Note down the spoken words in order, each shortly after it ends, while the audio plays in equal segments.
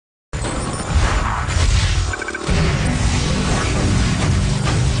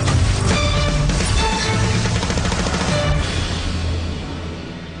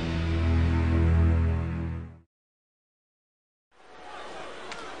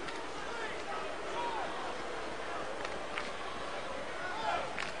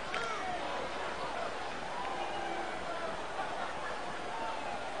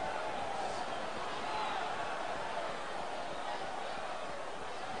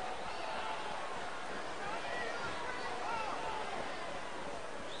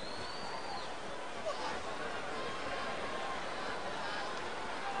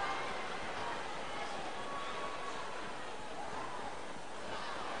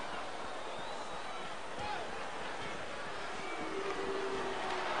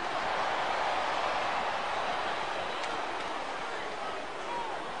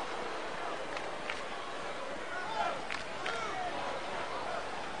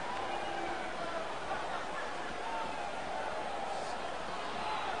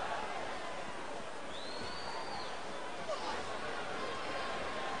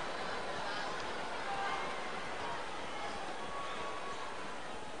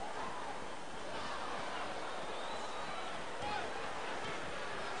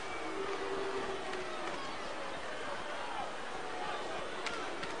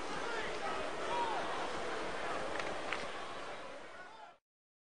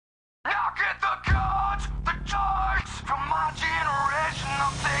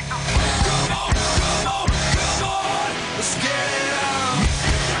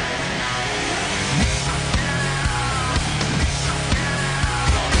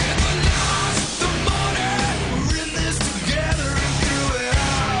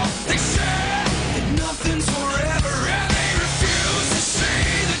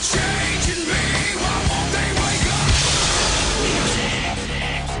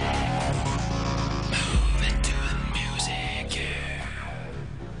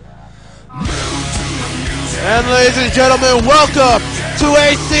And ladies and gentlemen, welcome to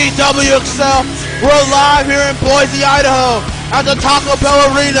ACW Excel. We're live here in Boise, Idaho at the Taco Bell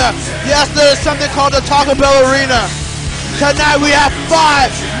Arena. Yes, there is something called the Taco Bell Arena. Tonight we have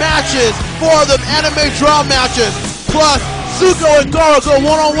 5 matches, 4 of them Animania Draw matches, plus Zuko and Gaara go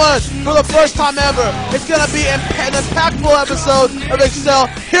one-on-one for the first time ever. It's going to be an impactful episode of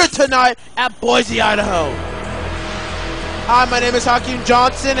Excel here tonight at Boise, Idaho. Hi, my name is Hakeem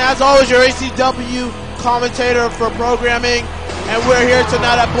Johnson. As always, your ACW commentator for programming, and we're here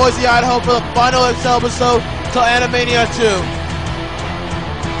tonight at Boise, Idaho for the final Excel episode till Animania II.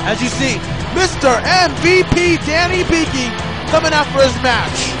 As you see, Mr. MVP Danny Beaky coming out for his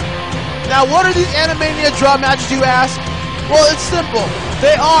match. Now, what are these Animania Draw matches, you ask? Well, it's simple.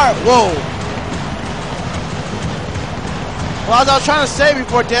 They are, whoa. Well, as I was trying to say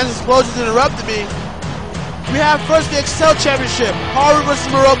before Dan's explosions interrupted me, we have first the Excel Championship, Haru vs.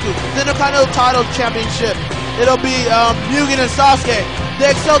 Moroku, then the Continental Title Championship. It'll be Mugen and Sasuke. The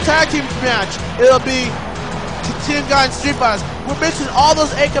Excel Tag Team match, it'll be Team Guy and Street Fighters. We're mixing all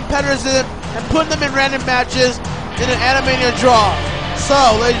those 8 competitors in and putting them in random matches in an Animania Draw. So,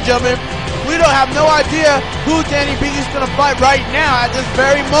 ladies and gentlemen, we don't have no idea who Danny Beaky's going to fight right now at this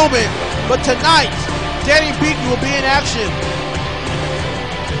very moment. But tonight, Danny Beaky will be in action.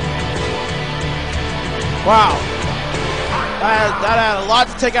 Wow, that had a lot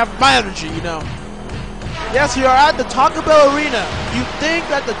to take out from my energy, you know. Yes, we are at the Taco Bell Arena. You think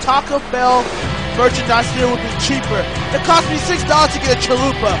that the Taco Bell merchandise here would be cheaper. It cost me $6 to get a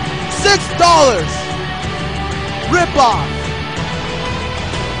chalupa. $6! Rip-off.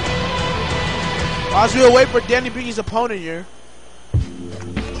 As we will wait for Danny Beaky's opponent here.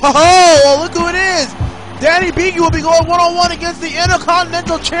 Oh, look who it is! Danny Beaky will be going one-on-one against the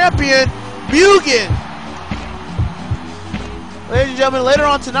Intercontinental Champion, Mugen. Ladies and gentlemen, later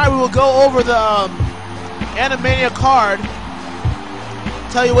on tonight we will go over the Animania card.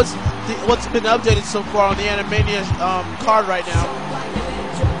 Tell you what's been updated so far on the Animania card right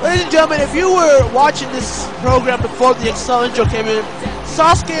now. Ladies and gentlemen, if you were watching this program before the Excel intro came in,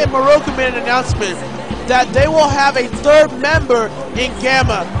 Sasuke and Moroku made an announcement that they will have a 3rd member in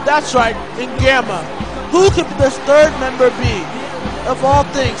Gamma. That's right, in Gamma. Who could this 3rd member be? Of all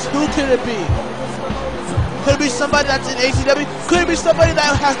things, who could it be? Could it be somebody that's in ACW? Could it be somebody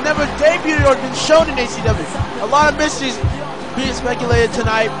that has never debuted or been shown in ACW? A lot of mysteries being speculated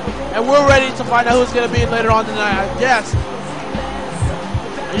tonight, and we're ready to find out who's going to be in later on tonight, I guess.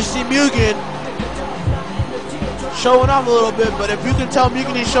 And you see Mugen showing off a little bit, but if you can tell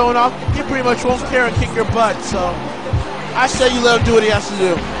Mugen he's showing off, he pretty much won't care and kick your butt, so I say you let him do what he has to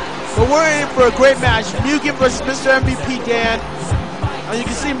do. But we're in for a great match. Mugen versus Mr. MVP Dan. And you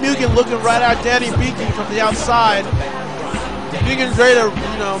can see Mugen looking right at Danny Beaky from the outside. Mugen's ready to,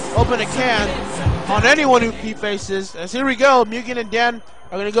 you know, open a can on anyone who he faces. As here we go, Mugen and Dan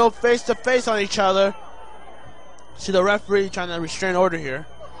are going to go face to face on each other. See the referee trying to restrain order here.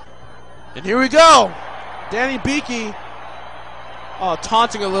 And here we go. Danny Beaky,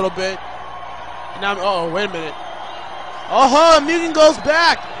 taunting a little bit. And now, oh, wait a minute. Mugen goes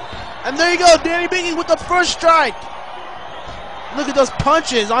back. And there you go, Danny Beaky with the first strike. Look at those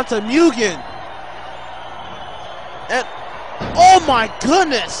punches onto Mugen. And, oh my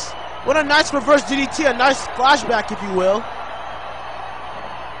goodness. What a nice reverse DDT, a nice flashback, if you will.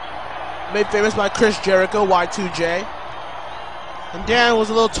 Made famous by Chris Jericho, Y2J. And Dan was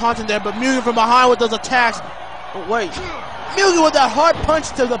a little taunting there, but Mugen from behind with those attacks. But wait. Mugen with that hard punch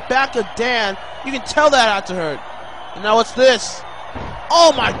to the back of Dan. You can tell that had to hurt. And now what's this?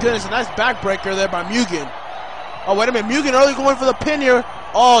 Oh my goodness, a nice backbreaker there by Mugen. Oh, wait a minute. Mugen early going for the pin here.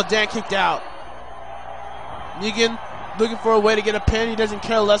 Oh, Dan kicked out. Mugen looking for a way to get a pin. He doesn't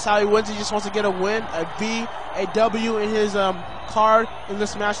care less how he wins. He just wants to get a win, a V, a W in his card in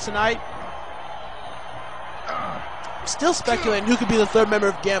this match tonight. Still speculating who could be the 3rd member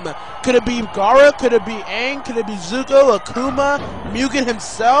of Gamma. Could it be Gaara? Could it be Aang? Could it be Zuko, Akuma, Mugen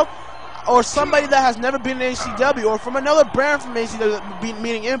himself? Or somebody that has never been in ACW, or from another brand from ACW,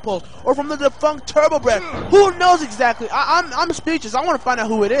 meaning Impulse, or from the defunct Turbo brand. Who knows exactly? I'm speechless. I want to find out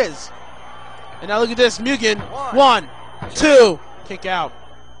who it is. And now look at this, Mugen. 1, 2, kick out.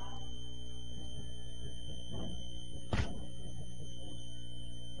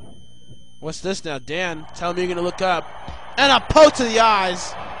 What's this now? Dan, tell Mugen to look up. And a poke to the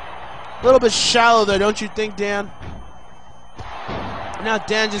eyes. A little bit shallow there, don't you think, Dan? Now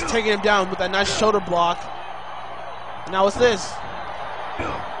Dan just taking him down with that nice shoulder block. Now what's this?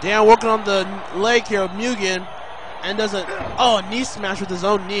 Dan working on the leg here of Mugen and does a knee smash with his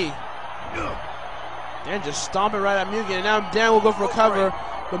own knee. Dan just stomping right at Mugen, and now Dan will go for a cover,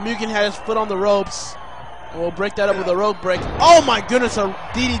 but Mugen had his foot on the ropes. And we'll break that up with a rope break. Oh my goodness, a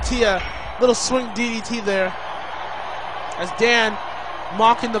DDT, a little swing DDT there. As Dan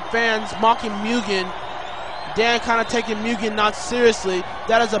mocking the fans, mocking Mugen. Dan kind of taking Mugen not seriously.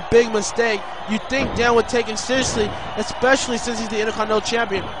 That is a big mistake. You'd think Dan would take him seriously, especially since he's the Intercontinental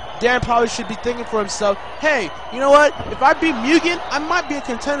Champion. Dan probably should be thinking for himself, hey, you know what? If I beat Mugen, I might be a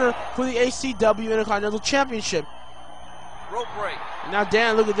contender for the ACW Intercontinental Championship. Rope break. Now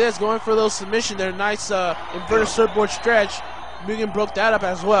Dan, look at this, going for a little submission there. Nice inverted surfboard stretch. Mugen broke that up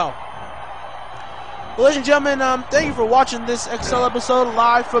as well. Well, ladies and gentlemen, thank you for watching this Excel episode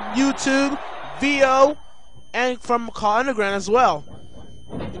live from YouTube, VO, and from Call Underground as well.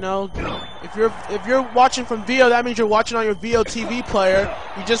 You know, if you're watching from VO, that means you're watching on your VO TV player.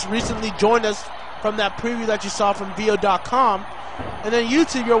 You just recently joined us from that preview that you saw from VO.com. And then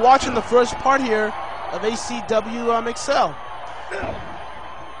YouTube, you're watching the first part here of ACW Excel.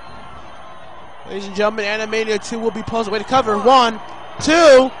 Ladies and gentlemen, Animania 2 will be posted. Way to cover. 1,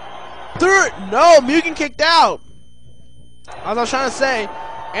 2, 3. No, Mugen kicked out. As I was trying to say,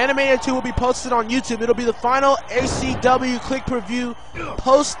 Animania 2 will be posted on YouTube. It'll be the final ACW click review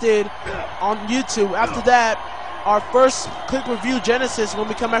posted on YouTube. After that, our first click review Genesis, when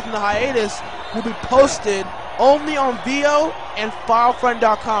we come back from the hiatus, will be posted only on VO and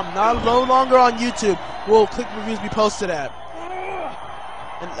FileFriend.com. No longer on YouTube will click reviews be posted at.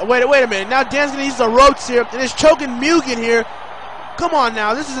 And wait a minute. Now Dan's gonna use the ropes here and is choking Mugen here. Come on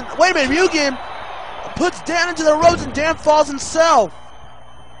now, this isn't. Wait a minute, Mugen puts Dan into the ropes and Dan falls himself.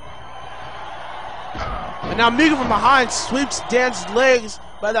 And now Mugen from behind sweeps Dan's legs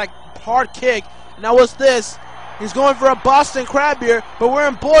by that hard kick. Now what's this? He's going for a Boston Crab here, but we're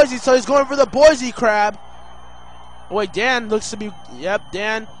in Boise, so he's going for the Boise Crab. Oh wait, Dan looks to be, yep,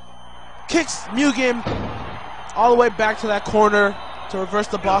 Dan kicks Mugen all the way back to that corner to reverse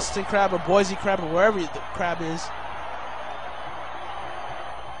the Boston Crab or Boise Crab or wherever the crab is.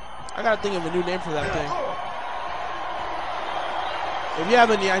 I gotta think of a new name for that thing. If you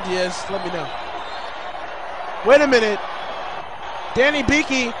have any ideas, let me know. Wait a minute. Danny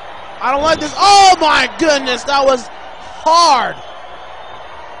Beaky, I don't like this. Oh my goodness, that was hard.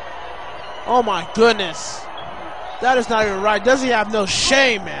 Oh my goodness. That is not even right. Does he have no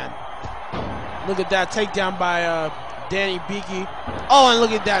shame, man? Look at that takedown by Danny Beaky. Oh, and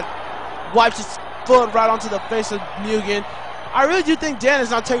look at that. Wipes his foot right onto the face of Mugen. I really do think Dan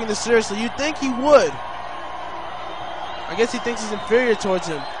is not taking this seriously. You'd think he would. I guess he thinks he's inferior towards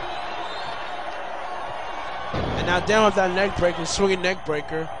him. And now Dan with that neck breaker, swinging neck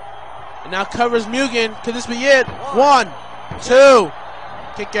breaker. And now covers Mugen. Could this be it? 1, 2.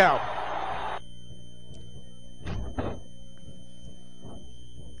 Kick out.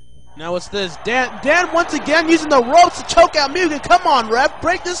 Now what's this? Dan once again using the ropes to choke out Mugen. Come on, ref.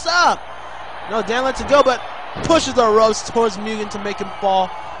 Break this up. No, Dan lets it go, but pushes the ropes towards Mugen to make him fall.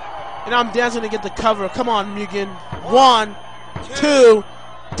 And now Dan's going to get the cover. Come on, Mugen. 1, 2,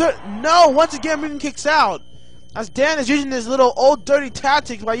 3. No, once again, Mugen kicks out. As Dan is using his little old dirty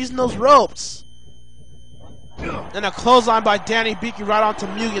tactics by using those ropes. And a clothesline by Danny Beaky right onto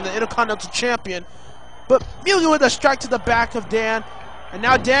Mugen, the Intercontinental Champion. But Mugen with a strike to the back of Dan. And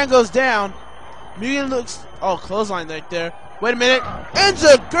now Dan goes down. Mugen looks... Oh, clothesline right there. Wait a minute.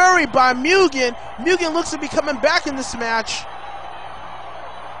 Enziguri by Mugen. Mugen looks to be coming back in this match.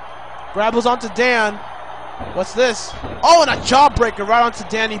 Grabbles onto Dan. What's this? Oh, and a jawbreaker right onto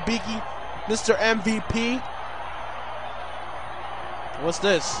Danny Beaky, Mr. MVP. What's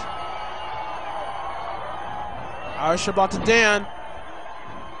this? Irish up onto Dan.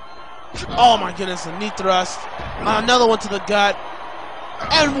 Oh my goodness, a knee thrust. Another one to the gut.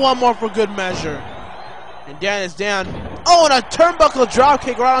 And one more for good measure. And Dan is down. Oh, and a turnbuckle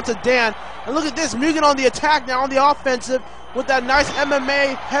dropkick right onto Dan. And look at this, Mugen on the attack now, on the offensive, with that nice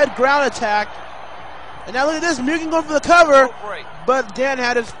MMA head ground attack. And now look at this, Mugen going for the cover, but Dan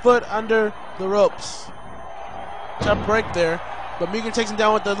had his foot under the ropes. Tough break there, but Mugen takes him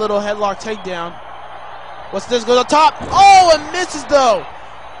down with the little headlock takedown. What's this? Goes up top. Oh, and misses though.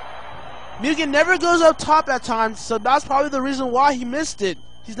 Mugen never goes up top at times, so that's probably the reason why he missed it.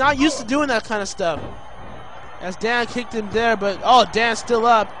 He's not used to doing that kind of stuff. As Dan kicked him there, but oh, Dan's still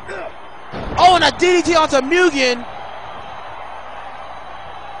up. Oh, and a DDT onto Mugen.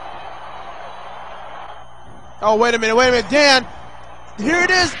 Oh, wait a minute, Dan. Here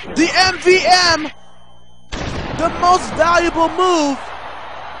it is, the MVM, the most valuable move.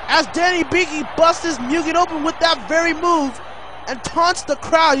 As Danny Beaky busts his Mugen open with that very move and taunts the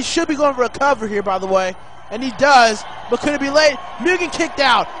crowd. He should be going for a cover here, by the way. And he does, but could it be late? Mugen kicked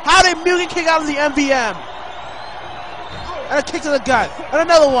out. How did Mugen kick out of the MVM? And a kick to the gut. And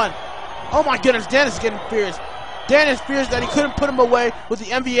another one. Oh my goodness, Dan is getting fierce. Dan is fierce that he couldn't put him away with the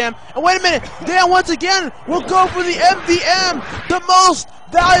MVM. And wait a minute, Dan once again will go for the MVM, the most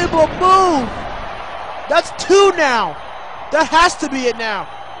valuable move. That's 2 now. That has to be it now.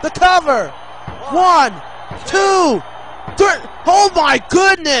 The cover. 1, 2, 3. Oh my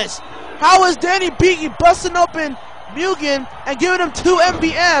goodness. How is Danny Beaky busting open Mugen and giving him 2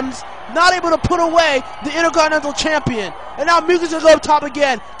 MVMs, not able to put away the Intercontinental Champion? And now Mugen's gonna go up top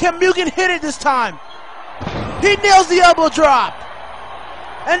again. Can Mugen hit it this time? He nails the elbow drop.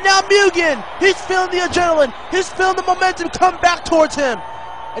 And now Mugen, he's feeling the adrenaline. He's feeling the momentum come back towards him.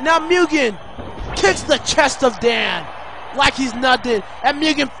 And now Mugen kicks the chest of Dan like he's nothing. And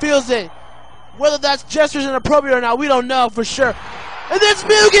Mugen feels it. Whether that's gestures inappropriate or not, we don't know for sure. And there's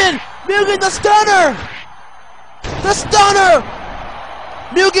Mugen! Mugen, the stunner! The stunner!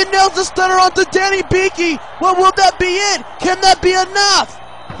 Mugen nails the stunner onto Danny Beaky. Well, will that be it? Can that be enough?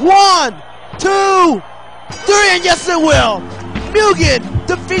 1, 2, 3, and yes it will! Mugen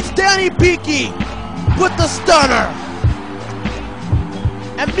defeats Danny Beaky with the stunner.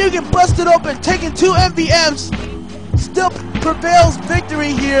 And Mugen busted open, taking 2 MVMs, still prevails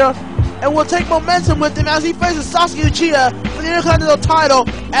victory here, and will take momentum with him as he faces Sasuke Uchiha for the Intercontinental title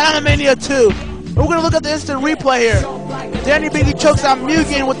at Animania II. And we're going to look at the instant replay here. Danny Beaky chokes out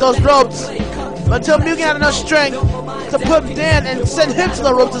Mugen with those ropes until Mugen had enough strength to put Dan and send him to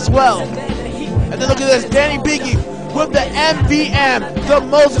the ropes as well. And then look at this, Danny Beaky with the MVM, the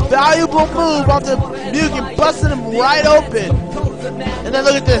most valuable move onto Mugen, busting him right open. And then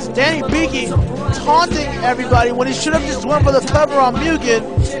look at this, Danny Beaky taunting everybody when he should have just went for the cover on Mugen.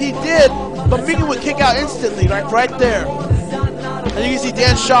 He did, but Mugen would kick out instantly, like right there. And you can see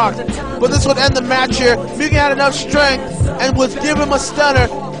Dan shocked. But this would end the match here. Mugen had enough strength and would give him a stunner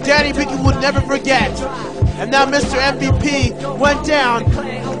Danny Beaky would never forget. And now Mr. MVP went down,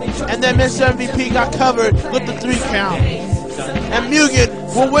 and then Mr. MVP got covered with the 3 count. And Mugen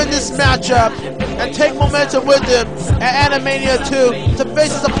will win this matchup and take momentum with him at Animania II to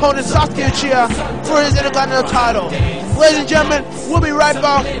face his opponent Sasuke Uchiha for his Intercontinental title. Ladies and gentlemen, we'll be right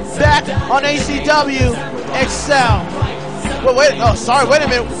back on ACW Excel. Well, wait a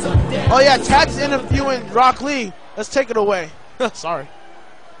minute. Oh yeah, Tad's interviewing Rock Lee. Let's take it away. Sorry.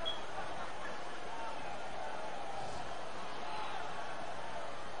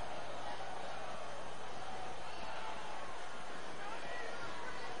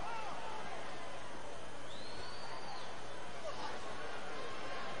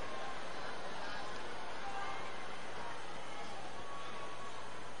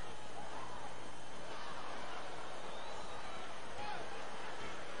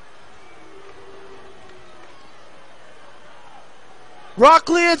 Rock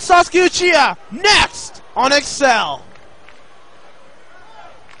Lee and Sasuke Uchiha next on Excel.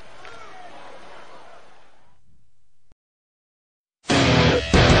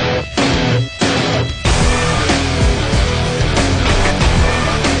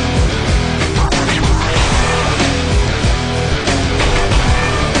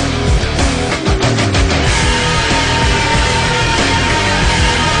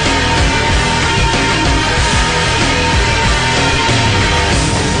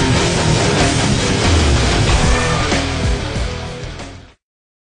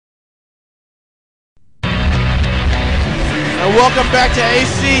 Welcome back to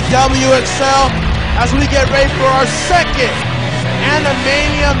ACW Excel as we get ready for our second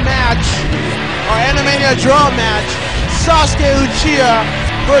Animania match, our Animania Draw match, Sasuke Uchiha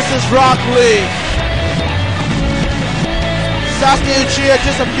versus Rock Lee. Sasuke Uchiha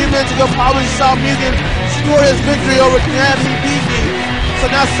just a few minutes ago probably saw Mugen score his victory over Danny Beaky, so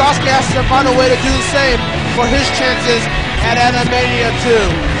now Sasuke has to find a way to do the same for his chances at Animania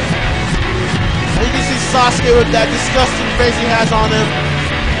II. You can see Sasuke with that disgusting face he has on him.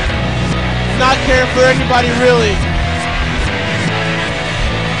 Not caring for anybody, really.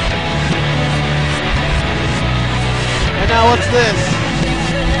 And now what's this?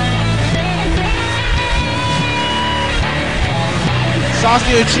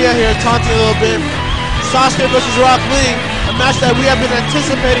 Sasuke Uchiha here taunting a little bit. Sasuke versus Rock Lee, a match that we have been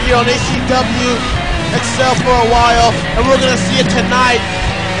anticipating here on ACW Excel for a while, and we're going to see it tonight.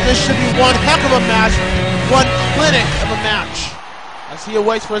 This should be one heck of a match, one clinic of a match, as he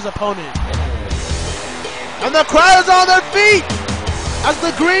awaits for his opponent. And the crowd is on their feet, as the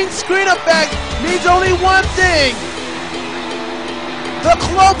green screen effect means only one thing. The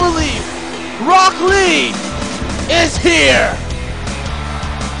Cloverleaf, Rock Lee, is here.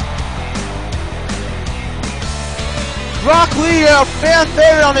 Rock Lee, a fan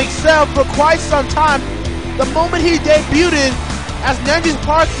favorite on Excel for quite some time. The moment he debuted as Nenji's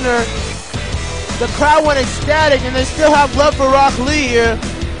partner The crowd went ecstatic, and they still have love for Rock Lee here.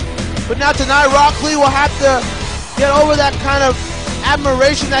 But now tonight, Rock Lee will have to get over that kind of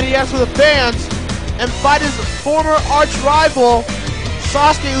admiration that he has for the fans and fight his former arch rival,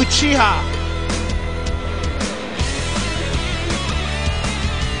 Sasuke Uchiha.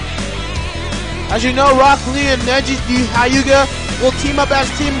 As you know, Rock Lee and Neji Hyuga will team up as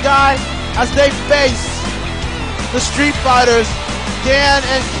Team Guy as they face the Street Fighters, Dan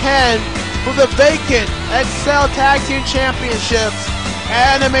and Ken, for the vacant Excel Tag Team Championships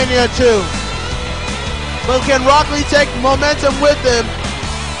at Animania II. But can Rock Lee take momentum with him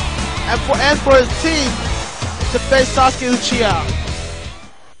and for his team to face Sasuke Uchiha?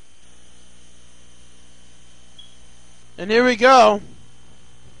 And here we go.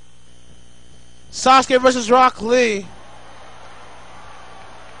 Sasuke versus Rock Lee.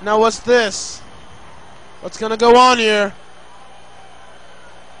 Now what's this? What's gonna go on here?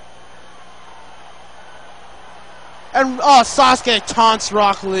 And Sasuke taunts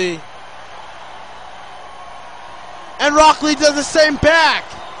Rock Lee. And Rock Lee does the same back.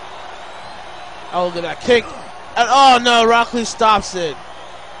 Oh, look at that kick. And oh no, Rock Lee stops it.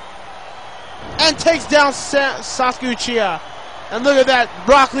 And takes down Sasuke Uchiha. And look at that,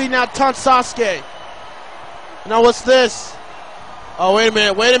 Rock Lee now taunts Sasuke. Now what's this? Oh, wait a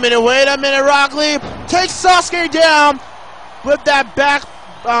minute, Rock Lee takes Sasuke down with that back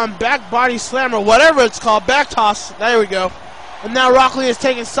body slam or whatever it's called, back toss. There we go. And now Rock Lee is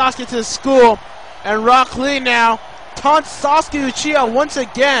taking Sasuke to the school. And Rock Lee now taunts Sasuke Uchiha once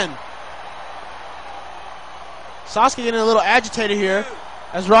again. Sasuke getting a little agitated here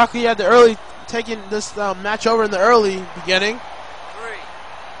as Rock Lee had the early taking this match over in the early beginning.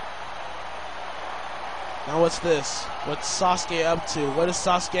 Now what's this? What's Sasuke up to? What does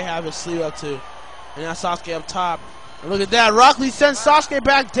Sasuke have his sleeve up to? And now Sasuke up top. And look at that. Rock Lee sends Sasuke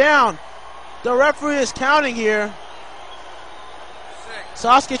back down. The referee is counting here.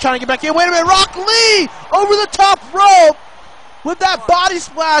 Sasuke trying to get back in. Wait a minute. Rock Lee over the top rope with that body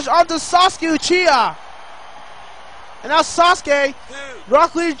splash onto Sasuke Uchiha. And now Sasuke,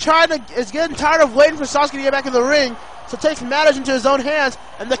 Rock Lee is getting tired of waiting for Sasuke to get back in the ring. So takes matters into his own hands,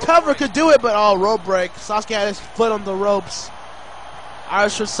 and the cover could do it, but oh, rope break. Sasuke had his foot on the ropes.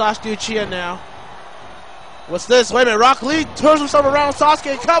 Irish for Sasuke Uchiha now. What's this? Wait a minute, Rock Lee turns himself around,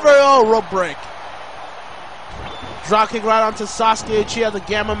 Sasuke cover, oh, rope break. Drop kick right onto Sasuke Uchiha, the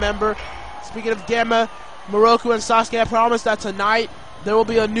Gamma member. Speaking of Gamma, Moroku and Sasuke have promised that tonight there will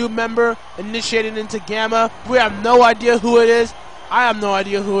be a new member initiating into Gamma. We have no idea who it is. I have no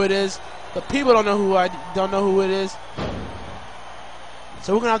idea who it is. The people don't know who it is.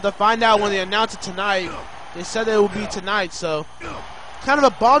 So we're gonna have to find out when they announce it tonight. They said it will be tonight, so kind of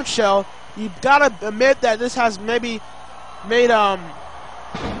a bombshell. You gotta admit that this has maybe made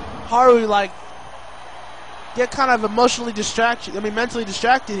Haru like get kind of emotionally distracted. Mentally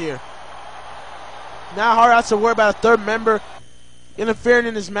distracted here. Now Haru has to worry about a third member interfering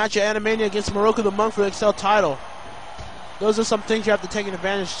in his match at Animania against Moroku the Monk for the Excel title. Those are some things you have to take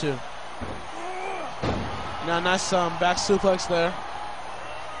advantage to. Now nice back suplex there.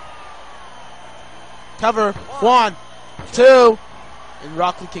 Cover, 1, 2, and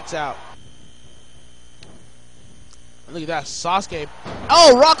Rock Lee kicks out. And look at that, Sasuke.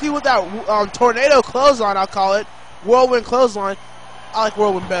 Oh, Rock Lee with that tornado clothesline, I'll call it. Whirlwind clothesline. I like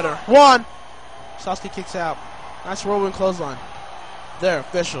whirlwind better. 1, Sasuke kicks out. Nice whirlwind clothesline. There,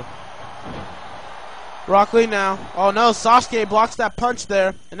 official. Rock Lee now. Oh no, Sasuke blocks that punch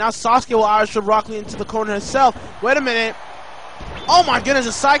there. And now Sasuke will Irish Rock Lee into the corner himself. Wait a minute. Oh my goodness,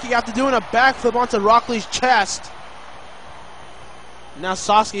 a psychic after doing a backflip onto Rock Lee's chest. Now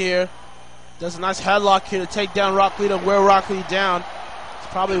Sasuke here does a nice headlock here to take down Rock Lee, to wear Rock Lee down. It's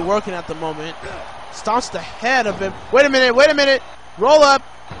probably working at the moment. Stomps the head of him. Wait a minute. Roll up.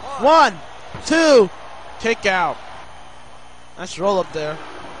 1, 2, kick out. Nice roll up there.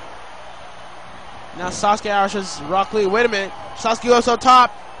 Now Sasuke Irishes Rock Lee. Wait a minute. Sasuke goes on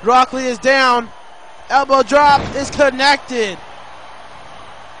top. Rock Lee is down. Elbow drop is connected.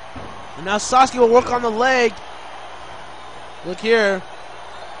 And now Sasuke will work on the leg. Look here.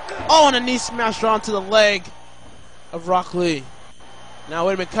 Oh, and a knee smash drawn to the leg of Rock Lee. Now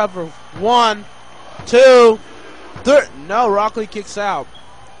wait a minute. Cover. 1, 2, 3. No, Rock Lee kicks out.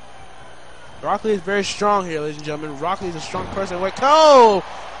 Rock Lee is very strong here, ladies and gentlemen. Rock Lee is a strong person. Wait, oh!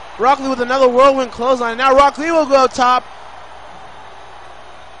 Rock Lee with another whirlwind clothesline. Now Rock Lee will go top.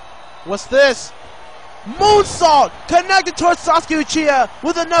 What's this? Moonsault connected towards Sasuke Uchiha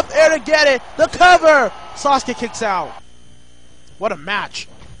with enough air to get it. The cover. Sasuke kicks out. What a match.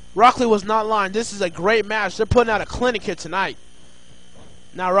 Rock Lee was not lying. This is a great match. They're putting out a clinic here tonight.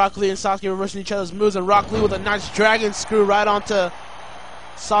 Now Rock Lee and Sasuke reversing each other's moves, and Rock Lee with a nice dragon screw right onto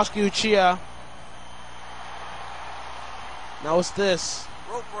Sasuke Uchiha. Now what's this?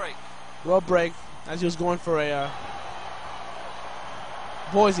 Rope break. Rope break, as he was going for a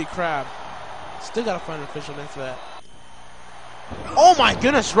Boise crab. Still gotta find an official name for that. Oh my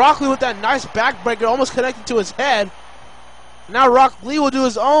goodness, Rock Lee with that nice backbreaker almost connected to his head. Now Rock Lee will do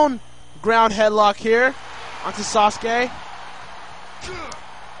his own ground headlock here onto Sasuke.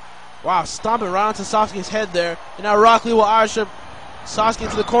 Wow, stomping right onto Sasuke's head there. And now Rock Lee will Irish whip Sasuke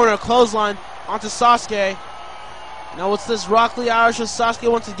into the corner, clothesline onto Sasuke. Now what's this? Rock Lee Irish whips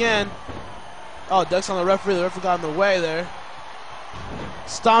Sasuke once again. Oh, ducks on the referee. The referee got in the way there.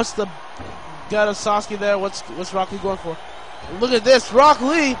 Stomps the gut of Sasuke there. What's Rock Lee going for? Look at this. Rock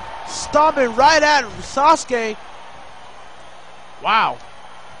Lee stomping right at Sasuke. Wow.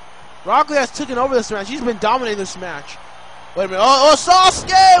 Rock Lee has taken over this match. He's been dominating this match. Wait a minute. Oh,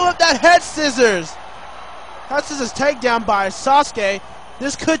 Sasuke with that head scissors. Head scissors takedown by Sasuke.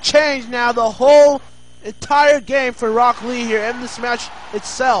 This could change now the whole entire game for Rock Lee here and this match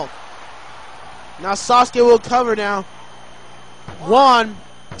itself. Now Sasuke will cover now. 1,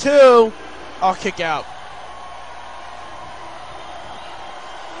 2. Oh, kick out.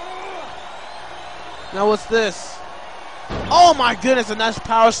 Now what's this? Oh my goodness, a nice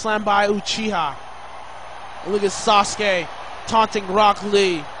power slam by Uchiha. Look at Sasuke taunting Rock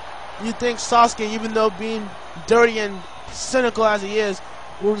Lee. You think Sasuke, even though being dirty and cynical as he is,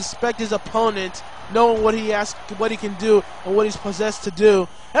 will respect his opponent, knowing what he can do and what he's possessed to do.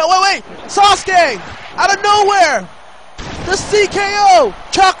 Hey, wait! Sasuke! Out of nowhere! The CKO!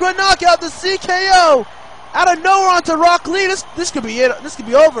 Chakra knockout, the CKO! Out of nowhere onto Rock Lee. This could be it. This could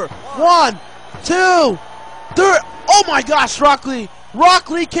be over. 1, 2, 3. Oh my gosh, Rock Lee. Rock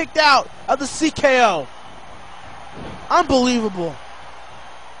Lee kicked out of the CKO. Unbelievable.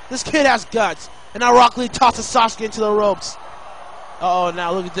 This kid has guts. And now Rock Lee tosses Sasuke into the ropes. Uh-oh,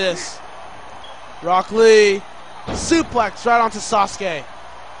 now look at this. Rock Lee suplex right onto Sasuke.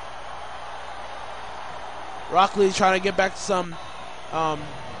 Rock Lee trying to get back to some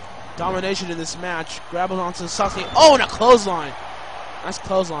domination in this match. Grabs onto Sasuke. Oh, and a clothesline. Nice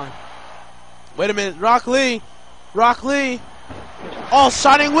clothesline. Wait a minute. Rock Lee. Rock Lee. Oh,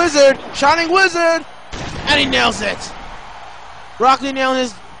 Shining Wizard. Shining Wizard. And he nails it. Rock Lee nailing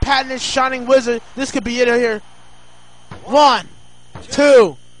his patented Shining Wizard. This could be it here. 1,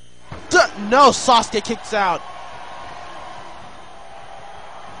 2. No, Sasuke kicks out.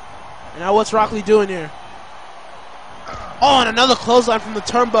 And now what's Rock Lee doing here? Oh, and another clothesline from the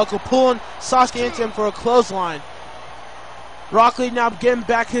turnbuckle, pulling Sasuke into him for a clothesline. Rock Lee now getting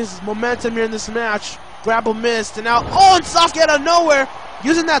back his momentum here in this match. Grapple missed, and now, oh, and Sasuke out of nowhere,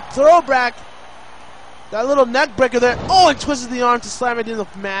 using that throwback, that little neck breaker there. Oh, and twisted the arm to slam it into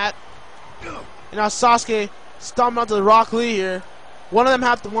the mat. And now Sasuke stomping onto the Rock Lee here. One of them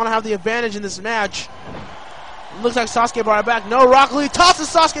want to have the advantage in this match. It looks like Sasuke brought it back. No, Rock Lee tosses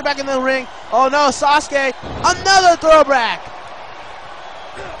Sasuke back in the ring. Oh no, Sasuke, another throwback.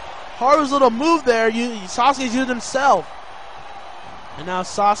 Haru's little move there, Sasuke's used himself. And now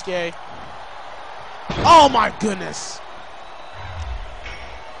Sasuke. Oh my goodness.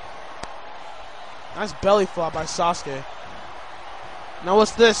 Nice belly flop by Sasuke. Now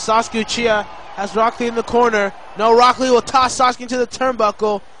what's this? Sasuke Uchiha has Rock Lee in the corner. No, Rock Lee will toss Sasuke into the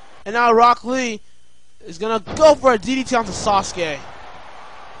turnbuckle. And now Rock Lee is going to go for a DDT onto Sasuke.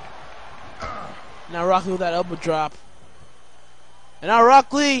 Now Rock Lee with that elbow drop. And now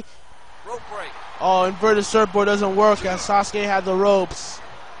Rock Lee. Rope break. Oh, inverted surfboard doesn't work as Sasuke had the ropes.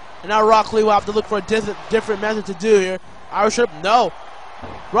 And now Rock Lee will have to look for a different method to do here. Irish whip, no.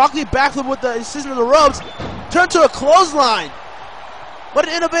 Rock Lee backflip with the incision of the ropes. Turn to a clothesline. What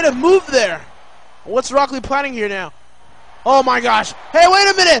an innovative move there. What's Rock Lee planning here now? Oh my gosh. Hey, wait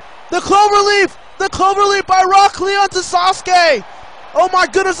a minute. The cloverleaf. The cloverleaf by Rock Lee onto Sasuke. Oh my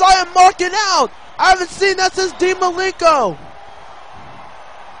goodness, I am marking out. I haven't seen that since Dean Malenko.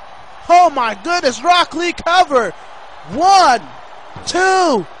 Oh my goodness, Rock Lee cover. 1, 2,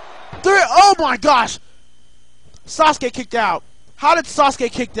 3. Oh my gosh. Sasuke kicked out. How did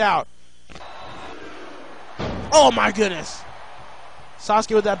Sasuke kick out? Oh my goodness.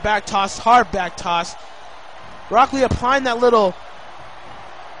 Sasuke with that back toss, hard back toss. Rock Lee applying that little...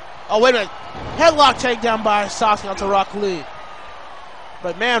 Oh, wait a minute. Headlock takedown by Sasuke onto Rock Lee.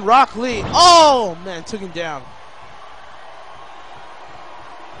 But man, Rock Lee... Oh, man, took him down.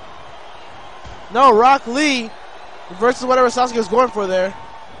 No, Rock Lee versus whatever Sasuke was going for there.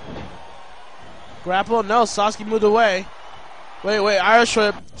 Grapple, no, Sasuke moved away. Wait, Irish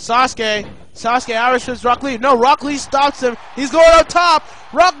whip. Sasuke Sasuke Irish flips Rock Lee. No, Rock Lee stops him. He's going up top.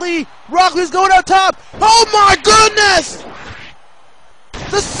 Rock Lee's going up top. Oh my goodness!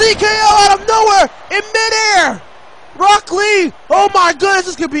 The CKO out of nowhere in midair. Rock Lee. Oh my goodness,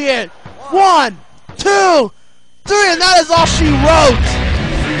 this could be it. 1, 2, 3, and that is all she wrote.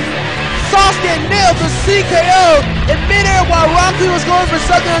 Sasuke nailed the CKO in midair while Rock Lee was going for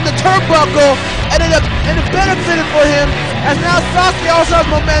something on the turnbuckle, and it benefited for him, as now Sasuke also has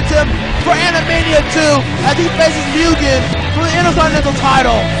momentum for Animania II as he faces Mugen for the Intercontinental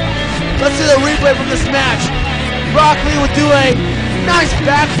title. Let's see the replay from this match. Rock Lee would do a nice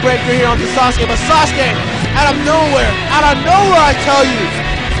backbreaker here onto Sasuke, but Sasuke, out of nowhere, I tell you,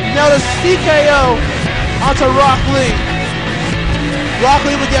 nailed a CKO onto Rock Lee. Rock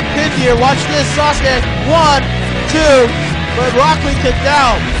Lee would get pinned here. Watch this. Sasuke, 1, 2, but Rock Lee kicked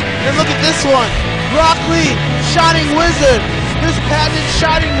out. And look at this one. Rock Lee, Shining Wizard. His patented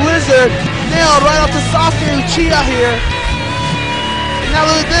Shining Wizard nailed right onto Sasuke Uchiha here. And now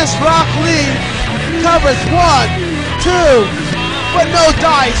look at this. Rock Lee covers 1, 2, but no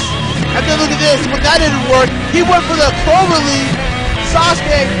dice. And then look at this. When that didn't work, he went for the Cloverleaf.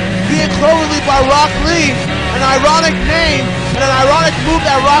 Sasuke being Cloverleaf by Rock Lee. An ironic name and an ironic move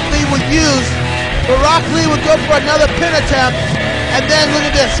that Rock Lee would use. But Rock Lee would go for another pin attempt. And then look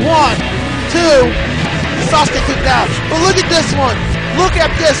at this. 1, 2. Sasuke kicked out. But look at this one. Look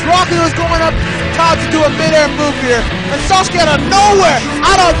at this. Rock Lee was going up top to do a midair move here. And Sasuke out of nowhere,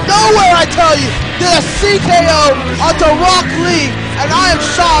 I tell you, did a CKO onto Rock Lee. And I am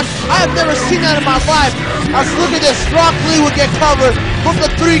shocked. I have never seen that in my life. As look at this. Rock Lee would get covered from the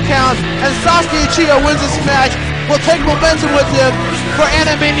 3 count. And Sasuke Uchiha wins this match. Will take momentum with him for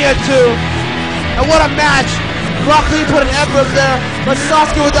Animania II. And what a match. Rock Lee put an effort there. But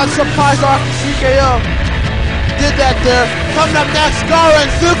Sasuke with that surprise CKO did that there. Coming up next, Gaara and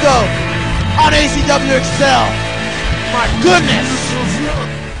Zuko on ACW Excel. My goodness.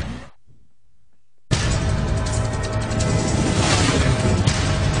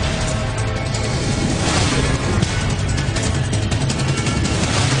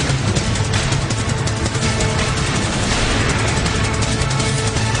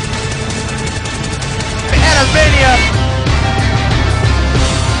 Animania.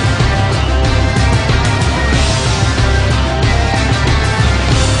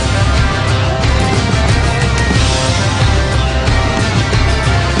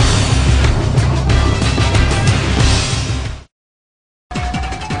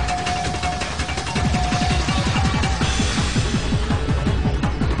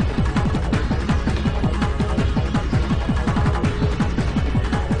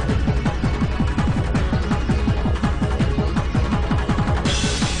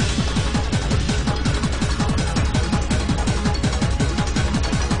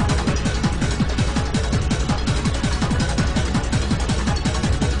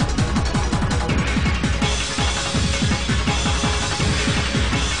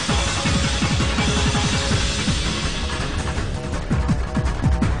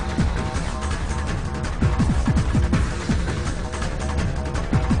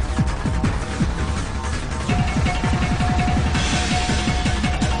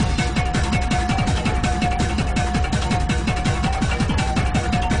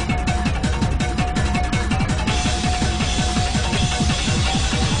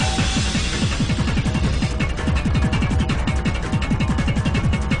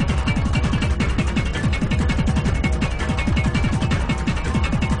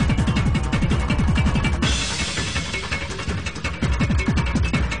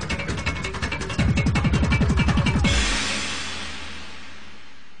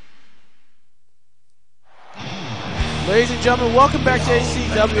 Ladies and gentlemen, welcome back to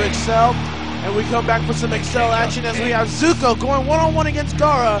ACW Excel, and we come back for some Excel action as we have Zuko going one-on-one against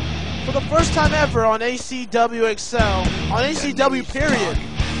Gaara for the first time ever on ACW Excel, on ACW period.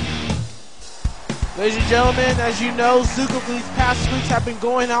 Ladies and gentlemen, as you know, Zuko for these past weeks have been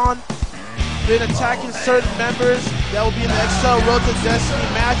been attacking certain members that will be in the Excel Road to Destiny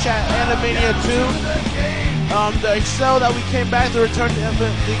match at Animania II. The Excel that we came back to return to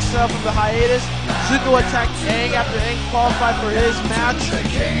the Excel from the hiatus. Zuko attacked Aang after Aang qualified for his match.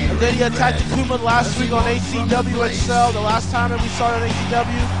 And then he attacked Akuma last week on ACW Excel, the last time that we saw it on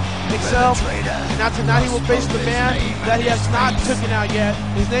ACW Excel. Now tonight he will face the man that he has not taken out yet.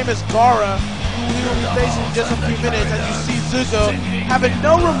 His name is Gaara, who he will be facing in just a few minutes, as you see Zuko having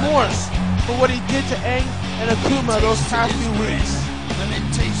no remorse for what he did to Aang and Akuma those past few weeks. And it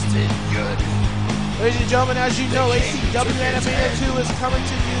tasted good. Ladies and gentlemen, as you know, ACW Animania II is coming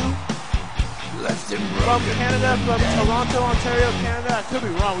to you from Canada, from Toronto, Ontario, Canada. I could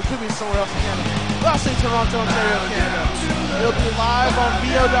be wrong. We could be somewhere else in Canada. But I'll say Toronto, Ontario, Canada. It'll be live on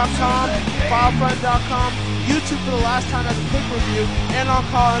VO.com, FileFront.com, YouTube for the last time as a quick review, and on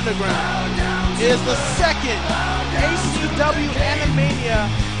Call Underground. It is the second ACW Animania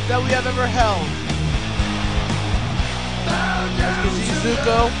that we have ever held. As you can see,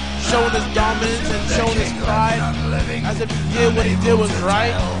 Zuko showing his dominance and showing his pride, as if he did what he did was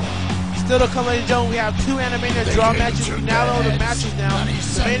right. Still to come, ladies and gentlemen, we have 2 Animania Draw matches. We now know the matches now.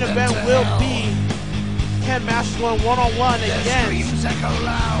 The main event will be 10 matches going one-on-one against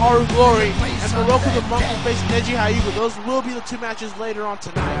Haru Glory and Moroku the Monk will face Neji Hyuga. Those will be the 2 matches later on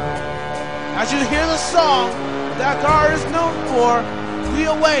tonight. As you hear the song that Gaara is known for, we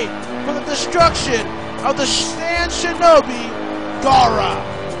await for the destruction of the Sand Shinobi, Gaara.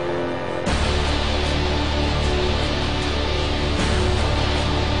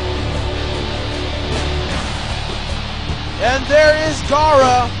 And there is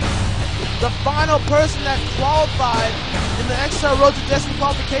Gaara, the final person that qualified in the Excel Road to Destiny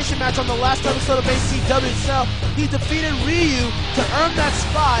qualification match on the last episode of ACW Excel. He defeated Ryu to earn that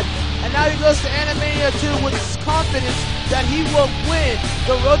spot, and now he goes to Animania II with confidence that he will win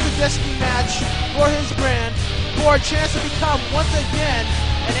the Road to Destiny match for his brand for a chance to become, once again,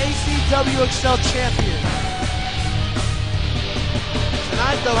 an ACW Excel champion.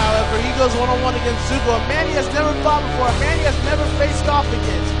 Tonight, though, however, he goes one-on-one against Zuko, a man he has never fought before, a man he has never faced off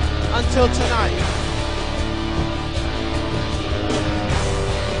against until tonight.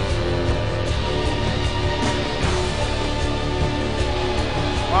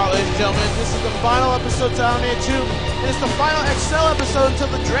 Wow, ladies and gentlemen, this is the final episode to Animania II. It's the final Excel episode until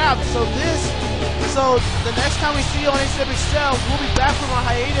the draft. So the next time we see you on ACW Excel, we'll be back from our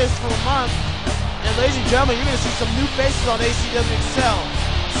hiatus for a month. And ladies and gentlemen, you're going to see some new faces on ACW Excel.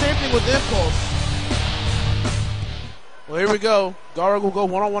 Same thing with Impulse. Well, here we go. Gaara will go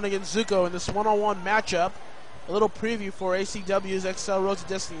one-on-one against Zuko in this one-on-one matchup. A little preview for ACW's Excel Road to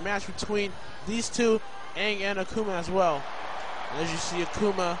Destiny match between these two, Aang and Akuma as well. And as you see,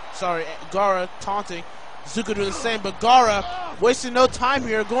 Gaara taunting. Zuko doing the same, but Gaara wasting no time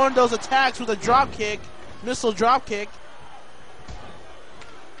here, going those attacks with a drop kick, missile drop kick.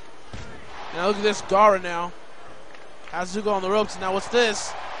 Now look at this, Gaara now has Zuko on the ropes. Now what's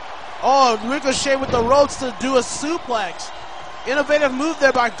this? Oh, Ricochet with the ropes to do a suplex. Innovative move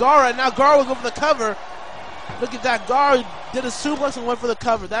there by Gaara. Now Gaara will go for the cover. Look at that, Gaara did a suplex and went for the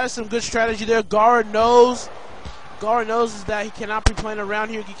cover. That is some good strategy there. Gaara knows is that he cannot be playing around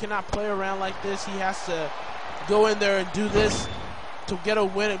here. He cannot play around like this. He has to go in there and do this to get a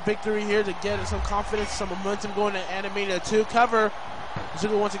win and victory here, to get some confidence, some momentum going to Animania II. Cover.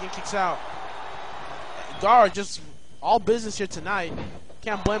 Zuko once again kicks out. Gaara just all business here tonight.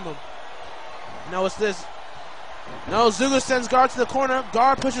 Can't blame him. Now what's this? No, Zuko sends Gaara to the corner.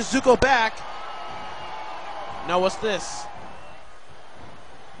 Gaara pushes Zuko back. Now what's this?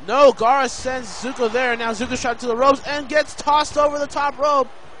 No, Gaara sends Zuko there. Now Zuko shot to the ropes and gets tossed over the top rope.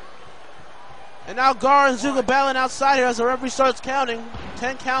 And now Gaara and Zuko battling outside here as the referee starts counting.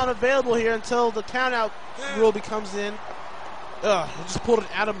 10 count available here until the count out rule becomes in. Ugh, I just pulled it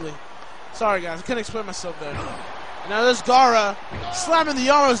adamantly. Sorry guys, I couldn't explain myself there. Now there's Gaara slamming the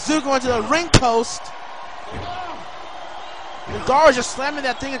arm of Zuko into the ring post. And Gaara just slamming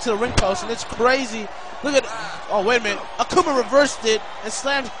that thing into the ring post, and it's crazy. Look at, oh wait a minute, Akuma reversed it and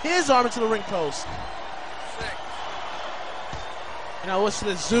slammed his arm into the ring post. And now what's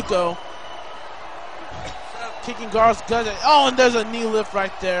this, Zuko kicking Gaara's gun. Oh, and there's a knee lift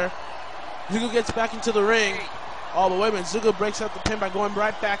right there. Zuko gets back into the ring. Oh, but wait a minute, Zuko breaks up the pin by going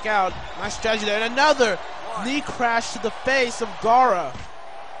right back out. Nice strategy there. And another knee crash to the face of Gaara.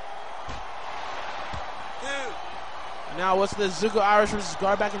 And now what's this? Zuko Irish versus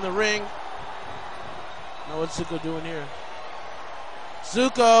Gaara back in the ring. Now what's Zuko doing here?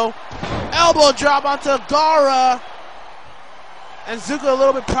 Zuko elbow drop onto Gaara. And Zuko a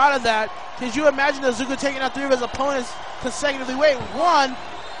little bit proud of that. Could you imagine that Zuko taking out 3 of his opponents consecutively? Wait, 1.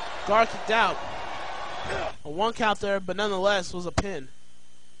 Gaara kicked out. A 1 count there, but nonetheless was a pin.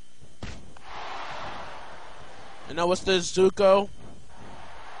 And now what's this, Zuko?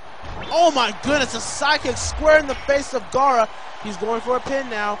 Oh my goodness, a sidekick square in the face of Gaara. He's going for a pin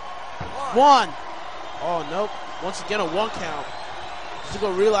now. 1. Oh nope, once again a 1 count.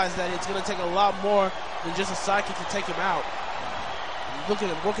 Zuko realized that it's going to take a lot more than just a sidekick to take him out. Look at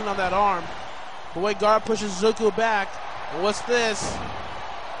him working on that arm. The way Gaara pushes Zuko back. And what's this?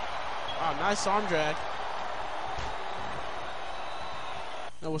 Oh, nice arm drag.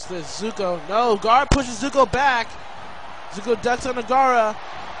 Now what's this? Zuko. No, Gaara pushes Zuko back. Zuko ducks under Gaara.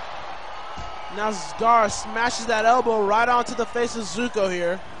 Now Gaara smashes that elbow right onto the face of Zuko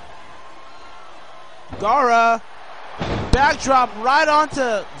here. Gaara, backdrop right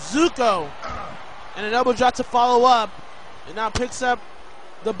onto Zuko. And an elbow drop to follow up. And now picks up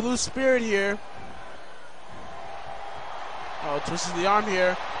the blue spirit here. Oh, twists the arm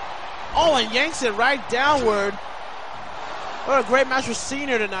here. Oh, and yanks it right downward. What a great match we're seeing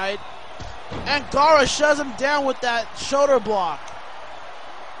here tonight. And Gaara shoves him down with that shoulder block.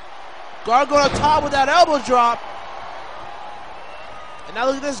 Gaara going up top with that elbow drop. And now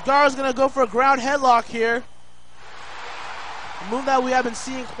look at this. Gaara's going to go for a ground headlock here. A move that we have been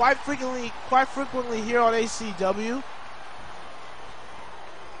seeing quite frequently here on ACW.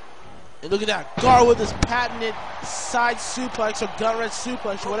 And look at that. Gaara with his patented side suplex or gut wrench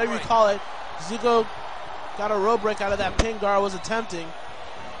suplex, or whatever you call it. Zuko got a rope break out of that pin Gaara was attempting.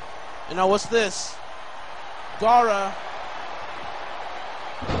 And now what's this? Gaara.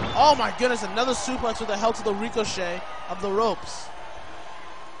 Oh my goodness, another suplex with the help to the ricochet of the ropes.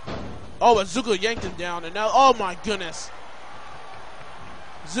 Oh, but Zuko yanked him down, and now, oh my goodness.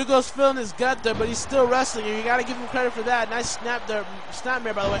 Zuko's feeling his gut there, but he's still wrestling, and you gotta give him credit for that. Nice snap there,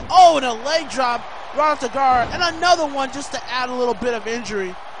 snapmare by the way. Oh, and a leg drop right onto Gaara, and another one just to add a little bit of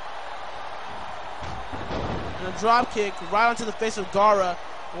injury. And a drop kick right onto the face of Gaara.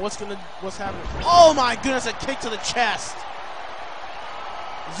 And what's happening? Oh my goodness, a kick to the chest.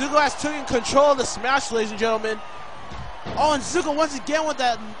 Zuko has taken control of the smash, ladies and gentlemen. Oh, and Zuko once again with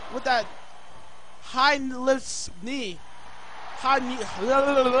that high lift knee. High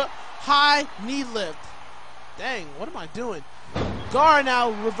knee lift. Dang, what am I doing? Gaara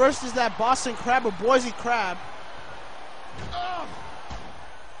now reverses that Boston Crab or Boise Crab. Now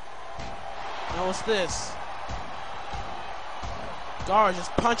what's this? Gaara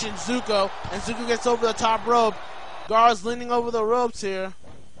just punching Zuko, and Zuko gets over the top rope. Gaara's leaning over the ropes here.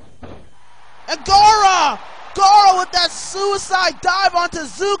 And Gaara with that suicide dive onto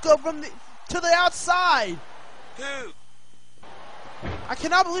Zuko to the outside. Two. I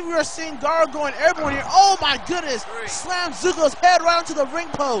cannot believe we are seeing Gaara going airborne here. Oh my goodness! Slams Zuko's head right onto the ring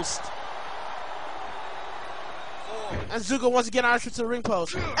post. Four. And Zuko once again ushered to the ring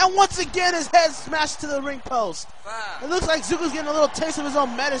post. And once again his head smashed to the ring post. Five. It looks like Zuko's getting a little taste of his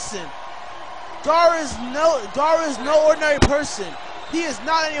own medicine. Gaara is no ordinary person. He is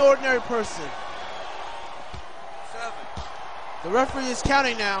not any ordinary person. 7. The referee is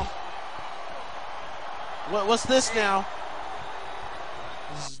counting now. What's this now?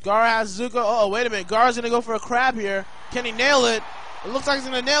 Gaara has Zuko. Oh, wait a minute. Gaara's going to go for a crab here. Can he nail it? It looks like he's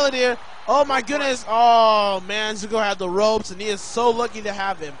going to nail it here. Oh, my goodness. Oh, man. Zuko had the ropes, and he is so lucky to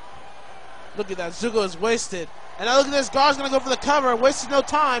have him. Look at that. Zuko is wasted. And now look at this. Gaara's going to go for the cover. Wasted no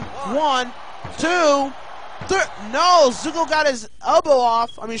time. 1, 2, 3. No. Zuko got his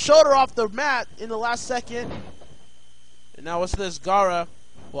shoulder off the mat in the last second. And now what's this? Gaara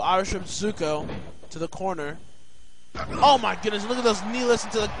will Irish whip Zuko to the corner. Oh my goodness, look at those knee lifts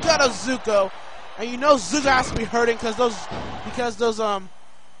into the gut of Zuko. And you know Zuko has to be hurting because those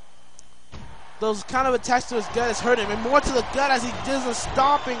kind of attacks to his gut is hurting him. And more to the gut as he does a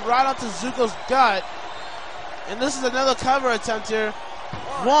stomping right onto Zuko's gut. And this is another cover attempt here.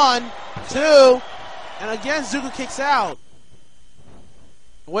 1, 2, and again Zuko kicks out.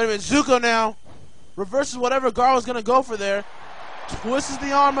 Wait a minute, Zuko now reverses whatever Gaara was going to go for there. Twists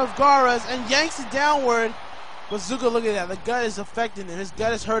the arm of Gaara's and yanks it downward. But Zuko, look at that. The gut is affecting him. His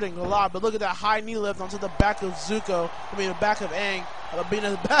gut is hurting a lot. But look at that high knee lift onto the back of Zuko. The back of Aang.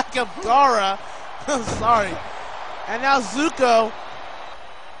 The back of Gaara. I'm sorry. And now Zuko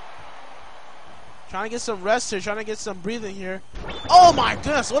trying to get some rest here. Trying to get some breathing here. Oh my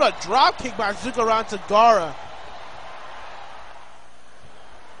goodness. What a drop kick by Zuko around to Gaara.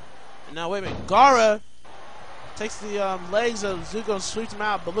 And now wait a minute. Gaara takes the legs of Zuko and sweeps him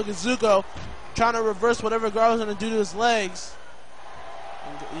out. But look at Zuko trying to reverse whatever Gaara was going to do to his legs.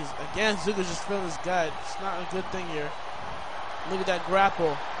 And again, Zuko's just feeling his gut. It's not a good thing here. Look at that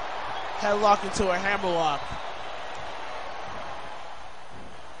grapple. Headlock into a hammerlock.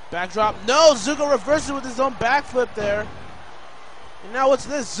 Backdrop. No, Zuko reverses with his own backflip there. And now what's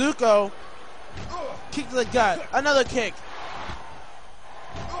this? Zuko. Kick to the gut. Another kick.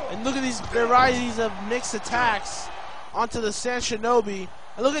 And look at these varieties of mixed attacks onto the Sand Shinobi.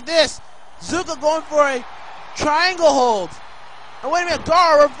 And look at this. Zuko going for a triangle hold. And wait a minute,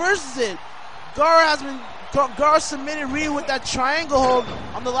 Gaara reverses it. Gaara submitted Ryu with that triangle hold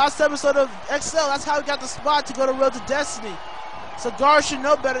on the last episode of Excel. That's how he got the spot to go to Road to Destiny. So Gaara should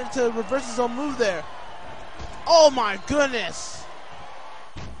know better to reverse his own move there. Oh my goodness.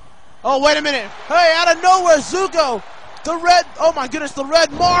 Oh, wait a minute. Hey, out of nowhere, Zuko. The red, oh my goodness, the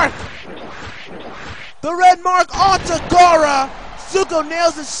red mark. The red mark onto Gaara. Zuko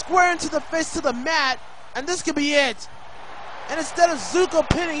nails it square into the face to the mat, and this could be it. And instead of Zuko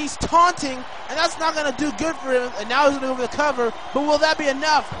pinning, he's taunting, and that's not going to do good for him. And now he's going to go for the cover, but will that be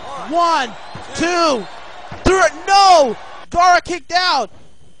enough? 1, 2, 3. No! Gaara kicked out.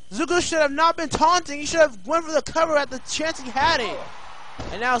 Zuko should have not been taunting. He should have went for the cover at the chance he had it.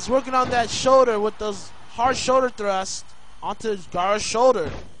 And now he's working on that shoulder with those hard shoulder thrusts onto Gaara's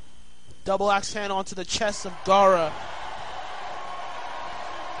shoulder. Double axe handle onto the chest of Gaara.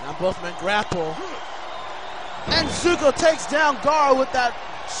 Now both men grapple. And Zuko takes down Gaara with that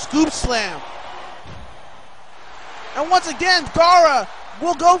scoop slam. And once again, Gaara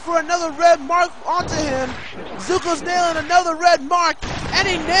will go for another red mark onto him. Zuko's nailing another red mark, and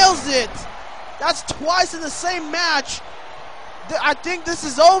he nails it. That's twice in the same match. I think this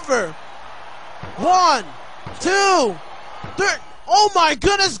is over. 1, 2, 3. Oh my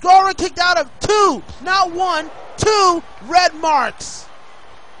goodness, Gaara kicked out of 2, not 1, 2 red marks.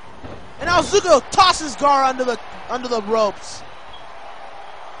 And now Zuko tosses Gaara under the ropes.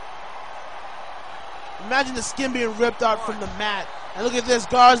 Imagine the skin being ripped out from the mat. And look at this,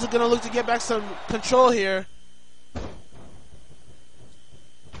 Gaara's gonna look to get back some control here.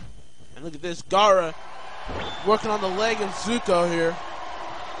 And look at this, Gaara working on the leg of Zuko here.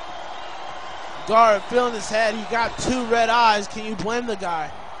 Gaara feeling his head. He got 2 red eyes. Can you blame the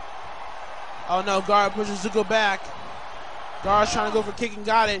guy? Oh no, Gaara pushes Zuko back. Gaara's trying to go for kick and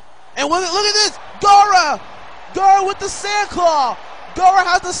got it. And look at this! Gaara! Gaara with the sand claw! Gaara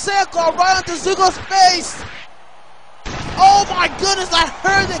has the sand claw right onto Zuko's face! Oh my goodness, I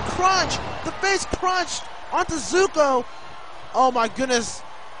heard it crunch! The face crunched onto Zuko! Oh my goodness.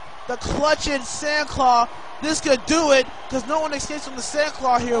 The clutching sand claw. This could do it, because no one escapes from the sand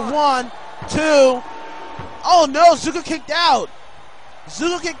claw here. 1, 2. Oh no, Zuko kicked out!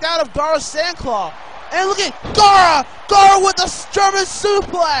 Zuko kicked out of Gaara's sand claw. And look at Gaara! Gaara with the German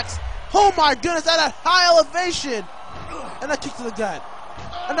suplex! Oh my goodness, at a high elevation! And a kick to the gut.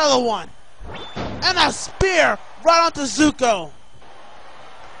 Another one. And a spear right onto Zuko.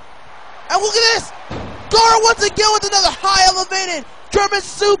 And look at this! Gaara once again with another high elevated German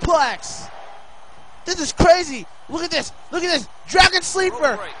suplex! This is crazy! Look at this! Look at this! Dragon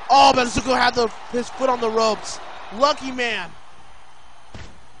Sleeper! Oh, but Zuko had his foot on the ropes. Lucky man.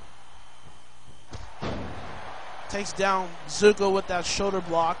 Takes down Zuko with that shoulder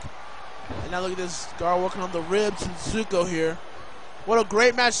block. And now look at this, Gaara working on the ribs and Zuko here. What a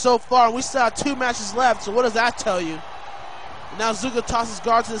great match so far. We still have 2 matches left, so what does that tell you? And now Zuko tosses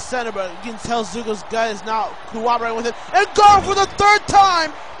Gaara to the center, but you can tell Zuko's gut is not cooperating with him. And Gaara for the 3rd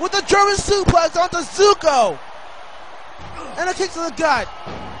time with the German suplex onto Zuko. And a kick to the gut.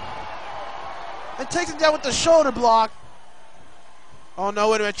 And takes him down with the shoulder block. Oh no,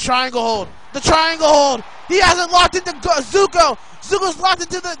 wait a minute, triangle hold. The triangle hold. He hasn't locked into Zuko. Zuko's locked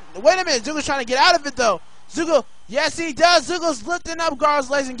into the, wait a minute, Zuko's trying to get out of it though. Zuko, yes he does. Zuko's lifting up Gaara's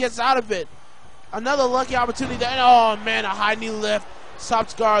legs and gets out of it. Another lucky opportunity there. Oh man, a high knee lift.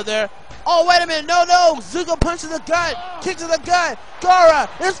 Stops Gaara there. Oh wait a minute, no. Zuko punches the gut, kick to the gut. Gaara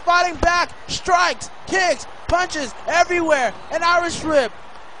is fighting back. Strikes, kicks, punches everywhere. An Irish rip.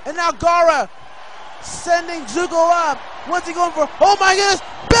 And now Gaara sending Zuko up. What's he going for? Oh my goodness!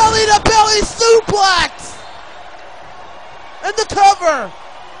 Belly to belly suplex! And the cover!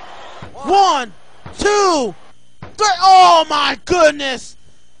 1, 2, 3. Oh my goodness!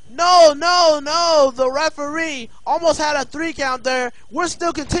 No. The referee almost had a 3 count there. We're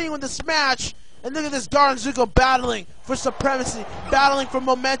still continuing this match. And look at this, Gaara and Zuko battling for supremacy, battling for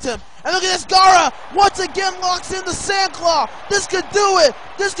momentum. And look at this, Gaara once again locks in the sand claw. This could do it.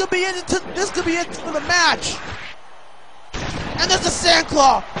 This could be it for the match. And there's the sand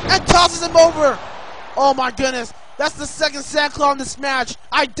claw and tosses him over. Oh my goodness, that's the 2nd sand claw in this match.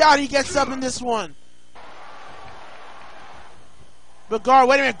 I doubt he gets up in this one. But Gaara,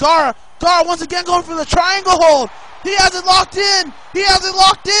 wait a minute, Gaara once again going for the triangle hold. He has it locked in.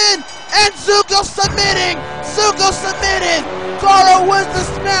 And Zuko submitting. Gaara wins this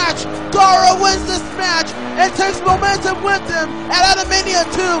match. And takes momentum with him at Animania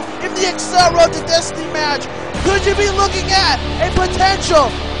II in the Excel Road to Destiny match. Could you be looking at a potential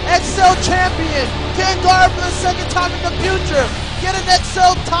Excel champion? Can Gaara for the 2nd time in the future get an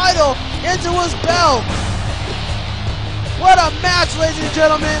Excel title into his belt? What a match, ladies and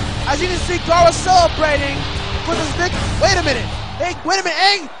gentlemen. As you can see, Gaara celebrating for this victory. Wait a minute, Aang, wait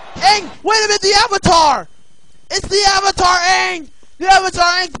a minute, the Avatar! It's the Avatar Aang! The Avatar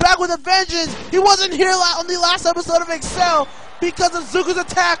Aang's back with a vengeance! He wasn't here on the last episode of Excel because of Zuko's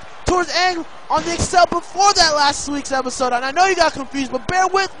attack towards Aang on the Excel before that last week's episode, and I know you got confused, but bear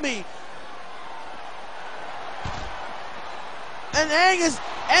with me. And Aang is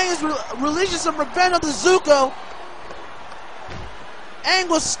releasing some revenge on the Zuko. Aang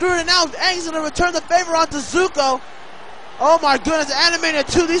was screwing out. Aang's gonna return the favor onto Zuko. Oh my goodness, Animania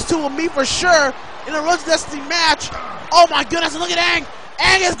II, these two will meet for sure in a Road to Destiny match. Oh my goodness, and look at Aang.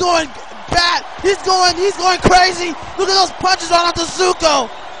 Aang is going bad. He's going crazy. Look at those punches onto Zuko.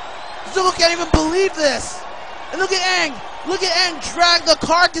 Zuko can't even believe this. And look at Aang. Look at Aang drag the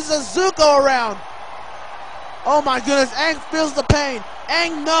carcass of Zuko around. Oh my goodness, Aang feels the pain.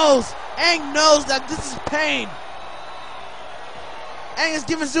 Aang knows that this is pain. Aang is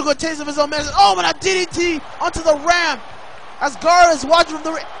giving Zuko a taste of his own medicine. Oh, and a DDT onto the ramp. As Gaara is watching from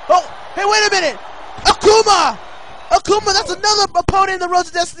the oh, hey, wait a minute. Akuma, that's another opponent in the Road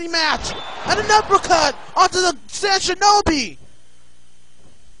to Destiny match. And an uppercut onto the Sand Shinobi.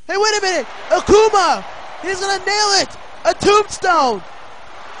 Hey, wait a minute. Akuma, he's gonna nail it. A tombstone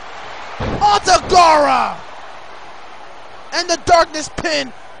onto Gaara. And the darkness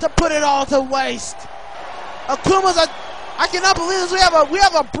pin to put it all to waste. Akuma's I cannot believe this. We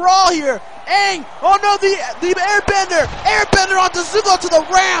have a brawl here. Aang, oh no, the airbender onto Zuko to the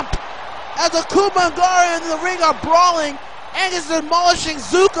ramp. As Akuma and Gaara in the ring are brawling, Aang is demolishing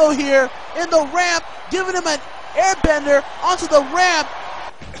Zuko here in the ramp, giving him an airbender onto the ramp.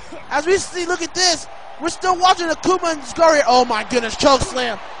 As we see, look at this. We're still watching Akuma and Gaara. Oh my goodness, choke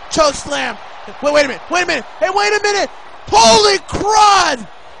slam. Wait a minute. Hey, wait a minute. Holy crud!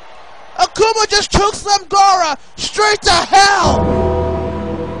 Akuma just chokeslammed Gaara straight to hell!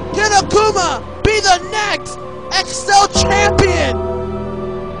 Can Akuma be the next Excel champion?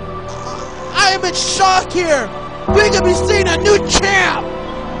 I am in shock here! We could be seeing a new champ!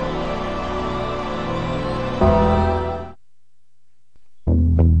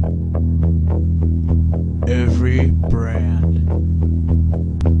 Every brand,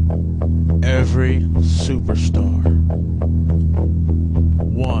 every superstar,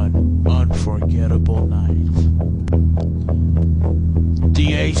 one unforgettable night. The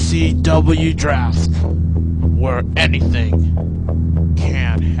ACW draft, where anything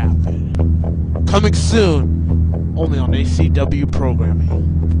can happen. Coming soon, only on ACW programming.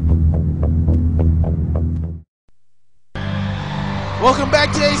 Welcome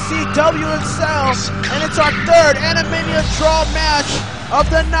back to ACW Excel, and it's our third Animania Draw match of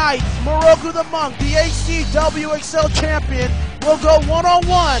the night. Moroku the Monk, the ACW Excel champion, will go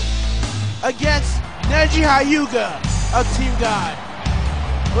one-on-one against Neji Hyuga of Team God.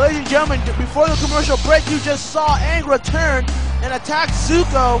 Ladies and gentlemen, before the commercial break, you just saw Aang return and attack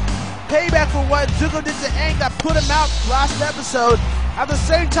Zuko. Payback for what Zuko did to Aang that put him out last episode. At the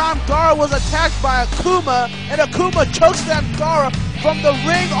same time, Gaara was attacked by Akuma, and Akuma chokeslammed Gaara from the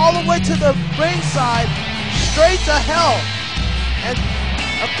ring all the way to the ringside, straight to hell. And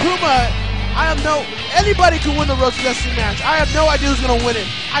Akuma, anybody can win the Road to Destiny match. I have no idea who's going to win it.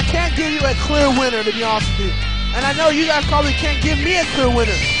 I can't give you a clear winner, to be honest with you. And I know you guys probably can't give me a clear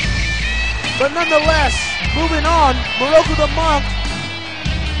winner. But nonetheless, moving on, Moroku the Monk,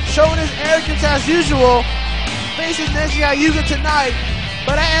 showing his arrogance as usual, facing Neji Hyuga tonight.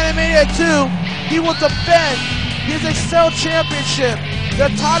 But at Animania II, he will defend his Excel Championship, the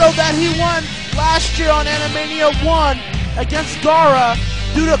title that he won last year on Animania I against Gaara.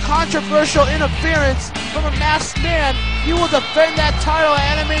 Due to controversial interference from a masked man, he will defend that title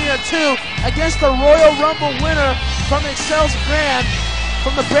at Animania II against the Royal Rumble winner from Excel's brand,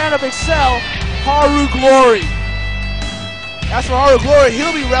 from the brand of Excel, Haru Glory. As for Haru Glory,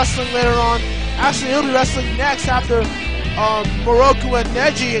 he'll be wrestling later on. Actually, he'll be wrestling next after Moroku and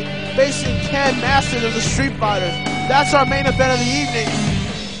Neji facing Ken Masters of the Street Fighters. That's our main event of the evening.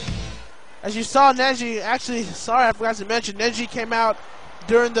 As you saw, Neji, actually, sorry, I forgot to mention, Neji came out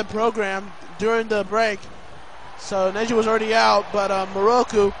during the program, during the break. So Neji was already out, but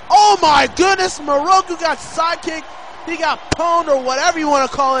Moroku, oh my goodness, Moroku got sidekicked. He got pwned, or whatever you want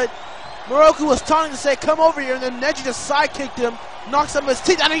to call it. Moroku was taunting to say, come over here, and then Neji just sidekicked him, knocked some of his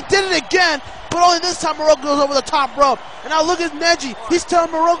teeth, and he did it again, but only this time Moroku goes over the top rope. And now look at Neji, he's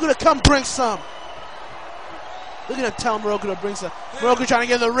telling Moroku to come bring some. Look at him telling Moroku to bring some. Moroku trying to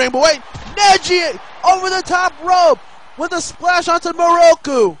get in the ring, but wait, Neji over the top rope with a splash onto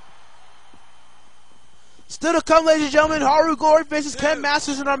Moroku. Still to come, ladies and gentlemen, Haru Glory faces Ken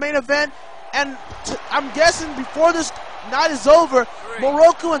Masters in our main event. And I'm guessing before this night is over,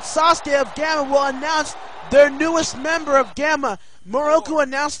 Moroku and Sasuke of Gamma will announce their newest member of Gamma. Moroku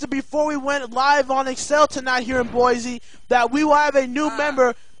announced it before we went live on Excel tonight here in Boise that we will have a new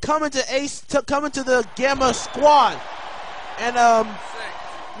member coming to the Gamma squad. And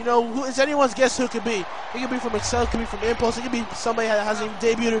you know, it's anyone's guess who it could be. It could be from Excel, it could be from Impulse, it could be somebody that hasn't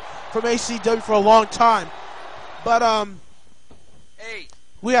even debuted from ACW for a long time. But 8.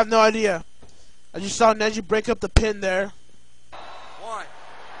 We have no idea. As you saw Neji break up the pin there. 1.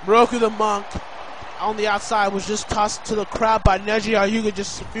 Moroku the Monk on the outside was just tossed to the crowd by Neji Ayuga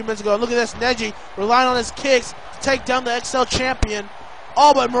just a few minutes ago. Look at this, Neji relying on his kicks to take down the XL champion.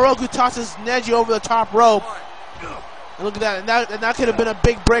 Oh, but Moroku tosses Neji over the top rope. 1. And look at that, and that could have been a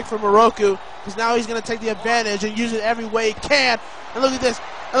big break for Moroku, because now he's going to take the advantage and use it every way he can. And look at this,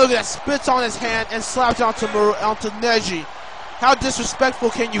 and look at that, spits on his hand and slaps onto Neji. How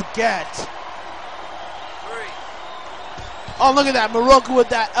disrespectful can you get? 3. Oh, look at that, Moroku with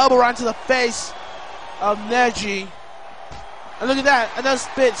that elbow right into the face of Neji. And look at that, another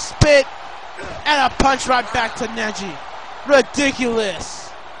spit, and a punch right back to Neji. Ridiculous.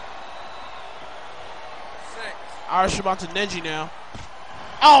 6. Irish him onto Neji now.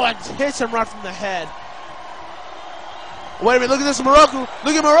 Oh, and hits him right from the head. Wait a minute, look at this Moroku.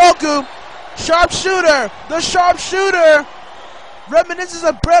 Look at Moroku. Sharpshooter. The sharpshooter. Reminiscence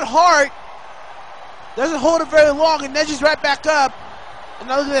of Bret Hart. Doesn't hold it very long, and Neji's right back up. And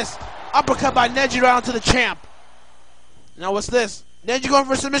now look at this. Uppercut by Neji right onto the champ. Now what's this? Neji going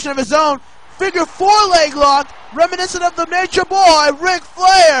for a submission of his own. Figure 4 leg lock. Reminiscent of the Nature Boy, Ric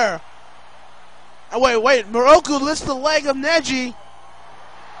Flair. And wait. Moroku lifts the leg of Neji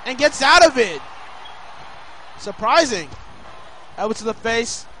and gets out of it. Surprising. Elbow to the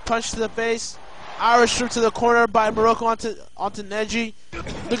face, punch to the face. Irish strip to the corner by Moroku onto Neji.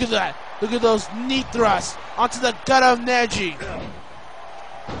 Look at that. Look at those knee thrusts onto the gut of Neji.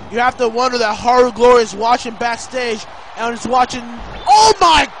 You have to wonder that Haru Glory is watching backstage and is watching. Oh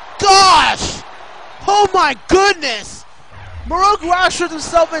my gosh! Oh my goodness! Moroku outstripped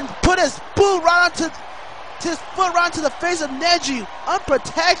himself and put his foot right onto the face of Neji,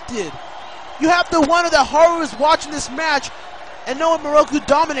 unprotected. You have to wonder that Haru is watching this match and knowing Moroku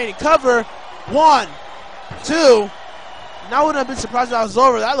dominating. Cover 1, 2. And I wouldn't have been surprised if that was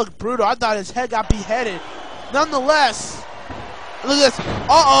over. That looked brutal. I thought his head got beheaded. Nonetheless, look at this.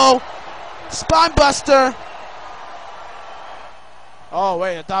 Uh-oh. Spine buster. Oh,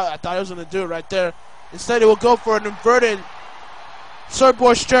 wait. I thought he was going to do it right there. Instead, he will go for an inverted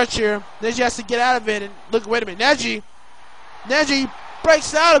surfboard stretch here. Neji has to get out of it. And look, wait a minute. Neji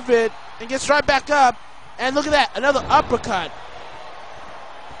breaks out of it and gets right back up. And look at that. Another uppercut.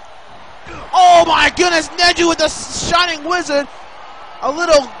 Oh, my goodness. Neji with the Shining Wizard. A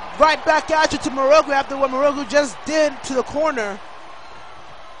little right back at you to Moroku after what Moroku just did to the corner.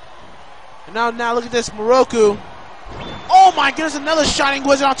 And now look at this, Moroku. Oh my goodness, another Shining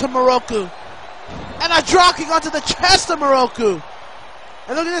Wizard onto Moroku. And a drop kick onto the chest of Moroku.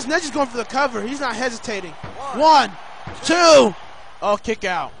 And look at this, Neji's going for the cover. He's not hesitating. 1, 2. Oh, kick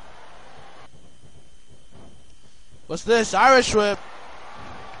out. What's this? Irish whip.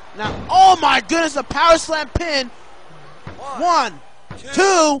 Now, oh my goodness, a power slam pin. 1,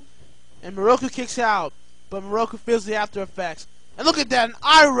 2. And Moroku kicks out. But Moroku feels the after effects. And look at that, an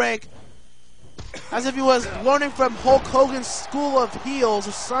eye rake. As if he was learning from Hulk Hogan's school of heels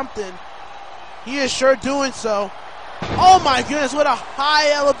or something. He is sure doing so. Oh my goodness, what a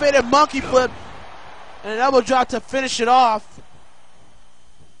high elevated monkey flip. And an elbow drop to finish it off.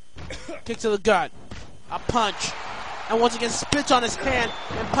 Kick to the gut. A punch. And once again spits on his hand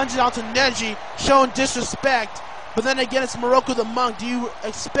and punches onto Neji, showing disrespect. But then again, it's Moroku the Monk. Do you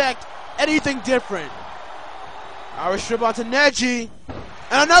expect anything different? Irish strip onto Neji.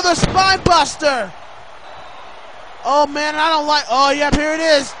 And another spine buster. Oh man, I don't like. Oh yep, here it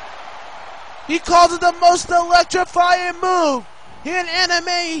is. He calls it the most electrifying move in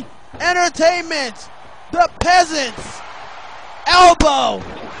anime entertainment. The Peasants Elbow.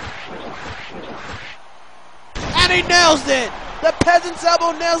 And he nails it. The Peasant's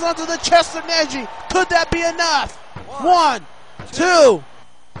Elbow nails onto the chest of Neji. Could that be enough? 1, 2,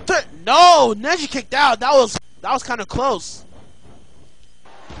 3. No, Neji kicked out. That was kind of close.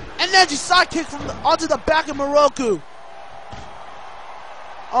 And Neji sidekick onto the back of Moroku.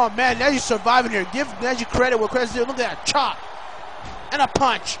 Oh man, Neji's surviving here. Give Neji credit where credit's due. Look at that chop. And a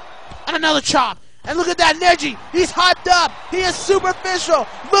punch. And another chop. And look at that Neji. He's hyped up. He is superficial.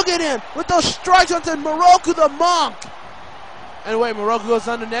 Look at him with those strikes onto Moroku the Monk. Anyway, Moroku goes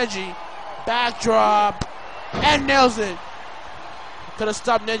under Neji. Backdrop. And nails it. Could have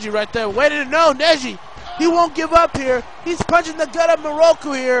stopped Neji right there. Waited to know Neji. He won't give up here. He's punching the gut of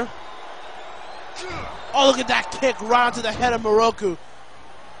Moroku here. Oh, look at that kick right onto the head of Moroku.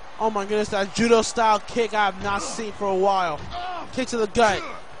 Oh my goodness, that judo style kick I have not seen for a while. Kick to the gut.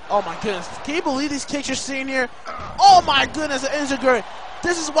 Oh my goodness. Can you believe these kicks you're seeing here? Oh my goodness, an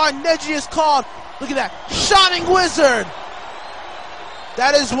This is why Neji is called, look at that, Shining Wizard.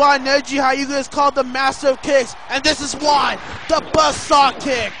 That is why Neji Hyuga is called the master of kicks. And this is why. The buzzsaw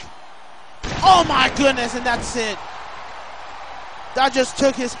kick. Oh my goodness, and that's it. That just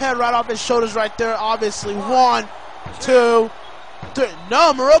took his head right off his shoulders right there, obviously. 1, 2, 3.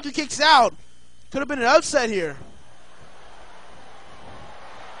 No, Moroku kicks out. Could have been an upset here.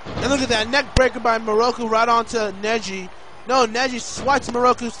 And look at that, neck breaker by Moroku right onto Neji. No, Neji swipes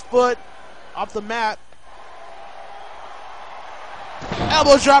Moroku's foot off the mat.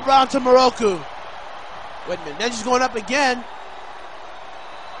 Elbow drop right onto Moroku. Wait a minute, Neji's going up again.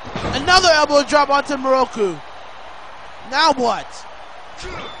 Another elbow drop onto Moroku. Now what?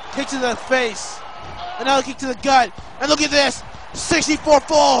 Kick to the face. Another kick to the gut. And look at this. 64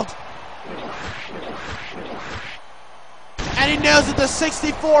 fold. And he nails it, the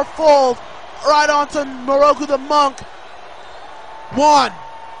 64 fold right onto Moroku the Monk. 1,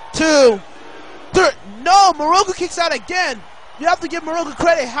 2, 3. No, Moroku kicks out again. You have to give Moroku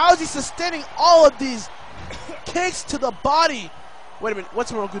credit. How is he sustaining all of these kicks to the body? Wait a minute,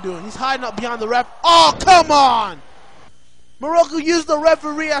 what's Moroku doing? He's hiding up behind the ref. Oh, come on! Moroku used the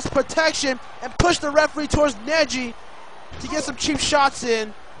referee as protection and pushed the referee towards Neji to get some cheap shots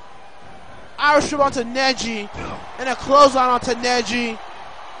in. Irish whip onto Neji, and a clothesline onto Neji.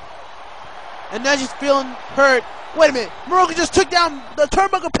 And Neji's feeling hurt. Wait a minute, Moroku just took down the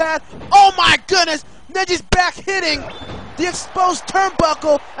turnbuckle pad. Oh my goodness! Neji's back hitting the exposed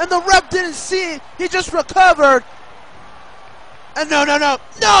turnbuckle, and the ref didn't see it. He just recovered. And no, not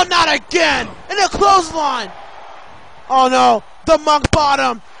again! And a clothesline! Oh no, the Monk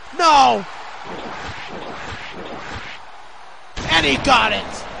bottom! No! And he got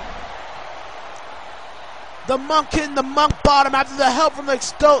it! The Monk hitting the Monk bottom after the help from the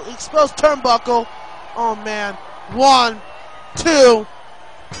exposed turnbuckle. Oh man. 1, 2,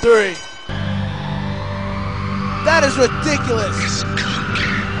 3. That is ridiculous.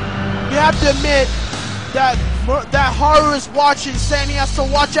 You have to admit that Haru is watching, saying he has to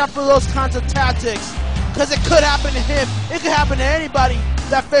watch out for those kinds of tactics. Because it could happen to him. It could happen to anybody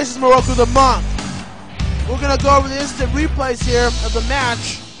that faces Moroku the Monk. We're going to go over the instant replays here of the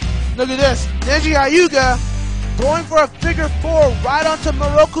match. Look at this. Neji Hyuga going for a figure 4 right onto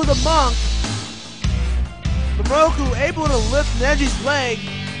Moroku the Monk. The Moroku able to lift Neji's leg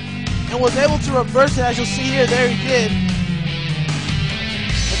and was able to reverse it, as you'll see here. There he did.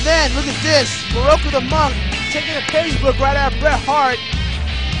 And then, look at this. Moroku the Monk taking a page book right out of Bret Hart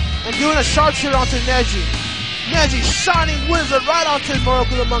and doing a sharpshooter onto Neji. Neji shining wizard right onto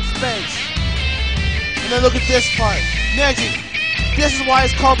Moroku the Monk's face. And then look at this part. Neji, this is why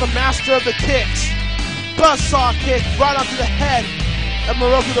it's called the master of the kicks. Buzzsaw kick right onto the head of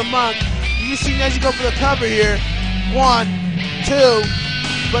Moroku the Monk. You see Neji go for the cover here. 1, 2,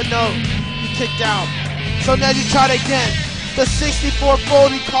 but no, he kicked out. So Neji tried again. The 64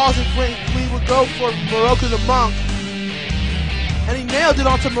 fold he calls it when we would go for Moroku the Monk. And he nailed it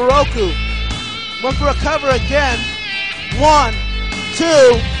onto Moroku. Went for a cover again. 1, 2,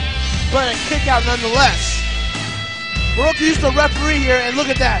 but a kick out nonetheless. Moroku used the referee here, and look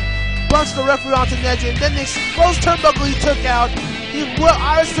at that. Bunched the referee onto Neji, and then the exposed turnbuckle he took out. He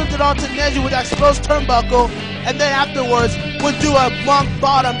Irish whipped it onto Neji with that exposed turnbuckle, and then afterwards would do a Monk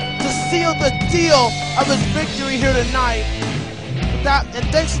bottom to seal the deal of his victory here tonight. And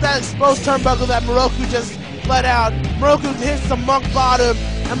thanks to that exposed turnbuckle that Moroku just let out, Moroku hits the Monk bottom,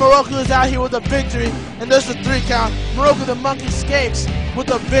 and Moroku is out here with a victory. And there's the 3 count. Moroku the Monk escapes with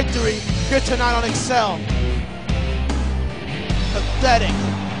a victory here tonight on Excel. Pathetic.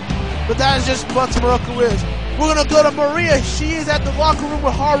 But that is just what Moroku is. We're going to go to Maria. She is at the locker room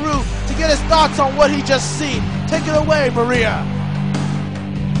with Haru to get his thoughts on what he just seen. Take it away, Maria.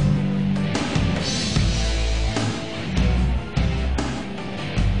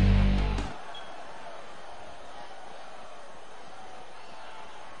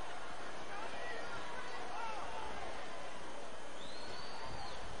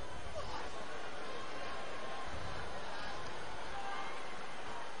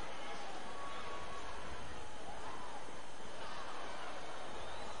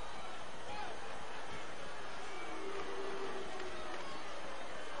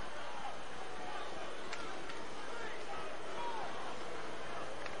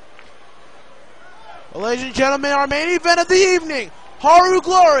 Ladies and gentlemen, our main event of the evening, Haru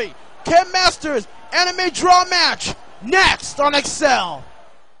Glory, Ken Masters, Animania Draw match, next on Excel.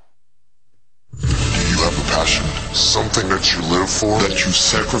 Do you have a passion? Something that you live for? That you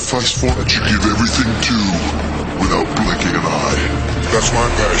sacrifice for? That you give everything to without blinking an eye? That's my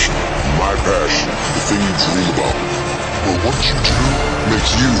passion. My passion. The thing you dream about. But what you do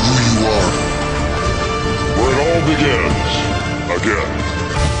makes you who you are. Where it all begins. again.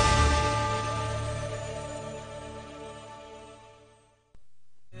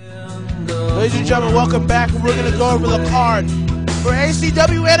 Ladies and gentlemen, welcome back. We're going to go over the card for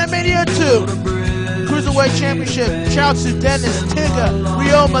ACW Animania II Cruiserweight Championship. Shout out to Dennis, Tiga,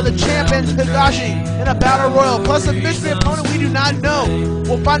 Ryoma, the champion, Higashi, in a battle royal. Plus a mystery opponent we do not know.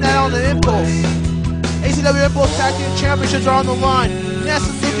 We'll find that on the Impulse. ACW Impulse Tag Team Championships are on the line. Ness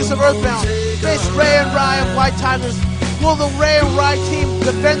and Lucas of Earthbound face Ray and Rye of White Tigers. Will the Ray and Rye team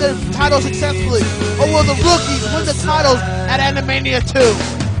defend their titles successfully? Or will the rookies win the titles at Animania II?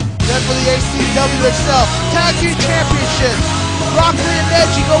 Then for the ACW Excel Tag Team Championship, Rock Lee and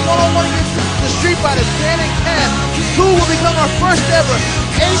Edgy go one-on-one against the Street Fighters, Dan and Ken. Who will become our first ever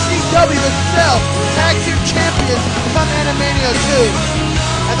ACW Excel Tag Team Champions from Animania II?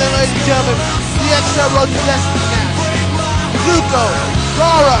 And then, ladies and gentlemen, the Excel Road to Destiny match. Zuko,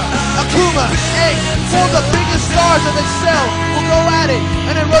 Gaara, Akuma, Ace, four of the biggest stars of Excel will go at it.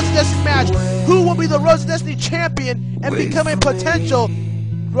 And then Road to Destiny match. Who will be the Road to Destiny champion and become a potential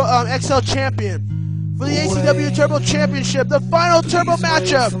Excel champion? For the ACW Turbo Championship, the final Turbo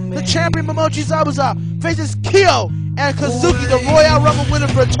matchup, the champion Momochi Zabuza faces Kyo and Kazuki, the Royal Rumble winner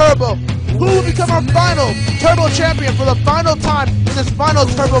for Turbo. Who will become our final Turbo champion for the final time in this final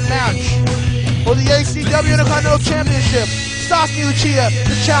Turbo match? For the ACW Intercontinental Championship, Sasuke Uchiha,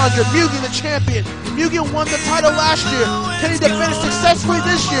 the challenger, Mugi, the champion. Mugi won the title last year. Can he defend it successfully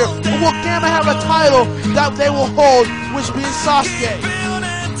this year? Or will Gamma have a title that they will hold, which means Sasuke?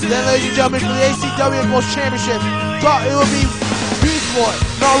 Then, ladies and gentlemen, for the ACW Impulse Championship, it will be Beast Boy,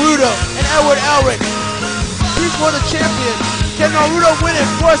 Naruto, and Edward Elric. Beast Boy the champion. Can Naruto win it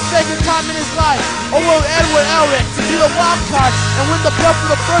for a second time in his life? Or will Edward Elric be the wild card and win the belt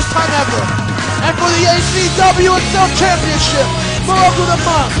for the first time ever? And for the ACW Excel Championship, Moroku the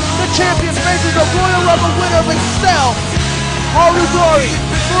Monk, the champion, faces the Royal Rumble winner of Excel, Haru Glory.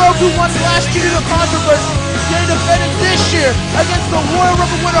 Moroku won last year due to controversy. They defended this year against the Royal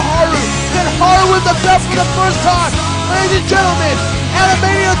Rumble winner Haru. Can Haru win the belt for the first time? Ladies and gentlemen,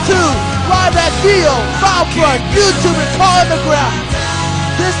 Animania II, live at Dio, Valfront, YouTube, and Call Underground.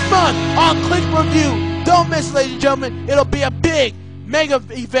 This month on Click Review. Don't miss, ladies and gentlemen. It'll be a big, mega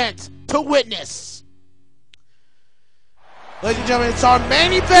event to witness. Ladies and gentlemen, it's our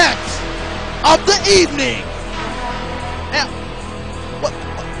main event of the evening. Now,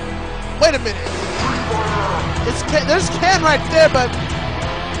 wait a minute. There's Ken right there, but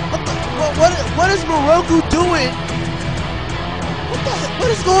what is Moroku doing? What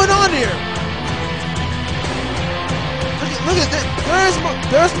is going on here? Look at this.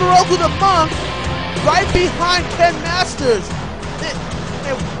 There's Moroku the Monk right behind Ken Masters.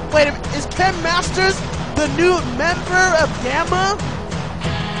 Wait a minute. Is Ken Masters the new member of Gamma?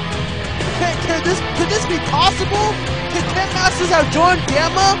 Could this be possible? Could Ken Masters have joined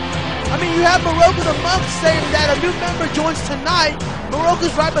Gamma? I mean, you have Moroku the Monk saying that a new member joins tonight.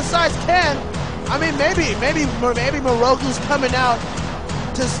 Moroku's right beside Ken. I mean, maybe Moroku's coming out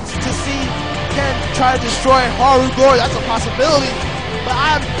to see Ken try to destroy Haru Glory. That's a possibility. But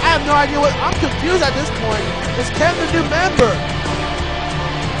I have no idea what. I'm confused at this point. Is Ken the new member?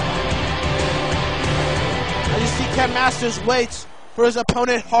 As you see, Ken Masters waits for his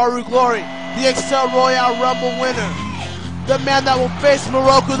opponent Haru Glory, the Excel Royale Rumble winner. The man that will face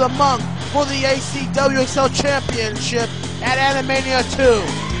Moroku the Monk for the ACW Excel Championship at Animania II.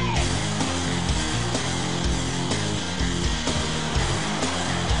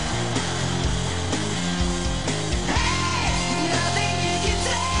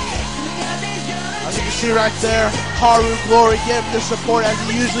 As you can see right there, Haru Glory giving the support as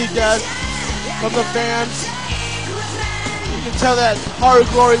he usually does from the fans. You can tell that Haru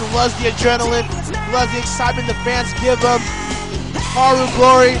Glory loves the adrenaline, loves the excitement the fans give him. Haru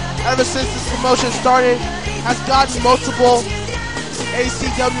Glory, ever since this promotion started, has gotten multiple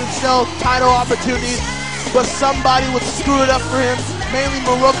ACW Excel title opportunities, but somebody would screw it up for him, mainly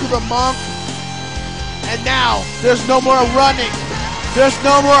Moroku the Monk. And now, there's no more running, there's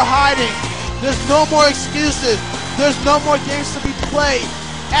no more hiding, there's no more excuses, there's no more games to be played.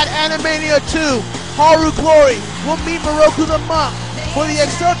 At Animania II, Haru Glory will meet Moroku the Monk for the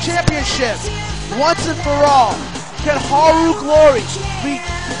Excel Championship once and for all. Can Haru Glory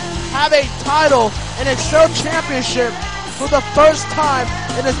have a title in Excel Championship for the first time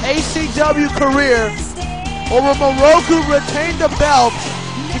in his ACW career? Or will Moroku retain the belt?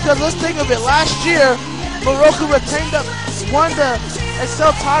 Because let's think of it, last year, Moroku won the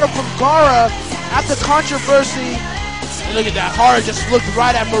Excel title from Gaara after controversy. And look at that, Haru just looked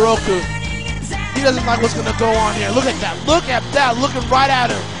right at Moroku. He doesn't like what's gonna go on here. Look at that, looking right at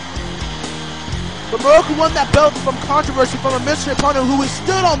him. But Moroku won that belt from controversy from a mystery opponent who we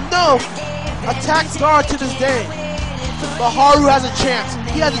still don't know attacks Gaara to this day. But Haru has a chance.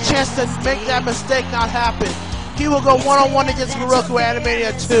 He has a chance to make that mistake not happen. He will go one-on-one against Moroku at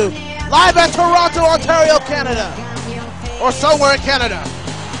Animania II. Live at Toronto, Ontario, Canada. Or somewhere in Canada.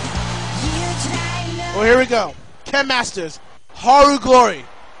 Well, here we go. Ken Masters, Haru Glory.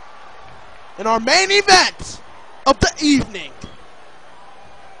 In our main event of the evening.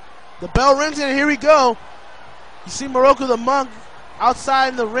 The bell rings and here we go. You see Moroku the Monk outside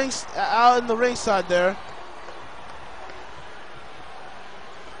in the rings, out in the ringside there.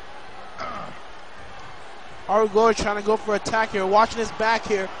 Haru Glory trying to go for attack here. Watching his back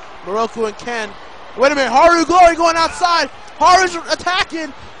here. Moroku and Ken. Wait a minute. Haru Glory going outside. Haru's attacking.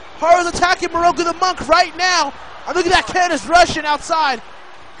 Haru's attacking Moroku the Monk right now. And look at that. Ken is rushing outside.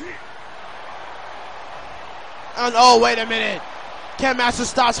 And oh, wait a minute. Ken Masters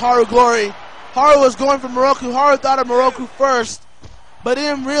stops Haru Glory. Haru was going for Moroku. Haru thought of Moroku first. But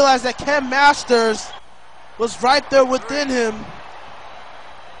didn't realize that Ken Masters was right there within him.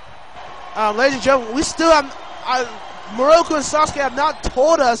 Ladies and gentlemen, we still have... Moroku and Sasuke have not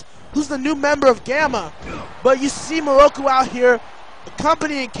told us who's the new member of Gamma. But you see Moroku out here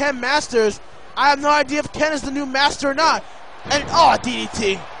accompanying Ken Masters. I have no idea if Ken is the new master or not. And, oh,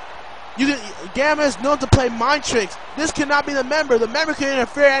 DDT. Gamma is known to play mind tricks. This cannot be the member. The member can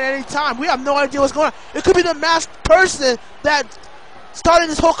interfere at any time. We have no idea what's going on. It could be the masked person that started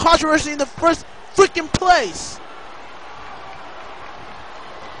this whole controversy in the first freaking place.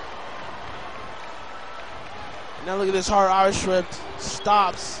 Now look at this hard Irish whip.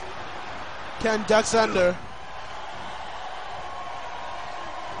 Stops. Ken ducks under.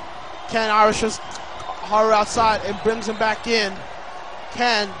 Ken Irishes Haru outside and brings him back in.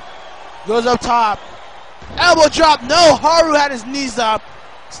 Ken goes up top. Elbow drop. No, Haru had his knees up.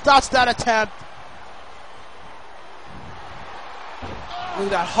 Stops that attempt. Look at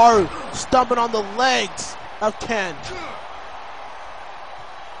that. Haru stumping on the legs of Ken.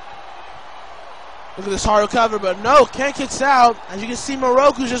 Look at this Haru cover, but no, Ken kicks out. As you can see,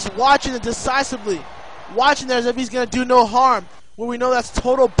 Moroku's just watching it decisively. Watching there as if he's going to do no harm. When we know that's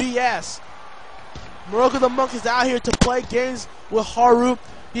total BS. Moroku the Monk is out here to play games with Haru.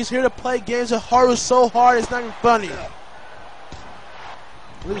 He's here to play games with Haru so hard it's not even funny.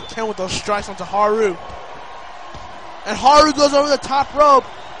 Look at Ken with those strikes onto Haru. And Haru goes over the top rope.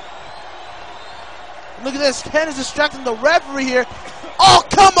 Look at this. Ken is distracting the referee here. Oh,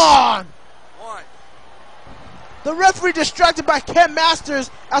 come on! The referee distracted by Ken Masters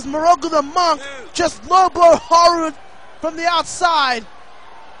as Moroku the Monk just low blow Haru from the outside.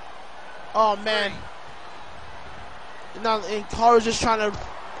 Oh man. And now Haru's just trying to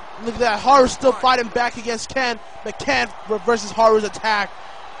look at that. Haru's still fighting back against Ken, but Ken reverses Haru's attack.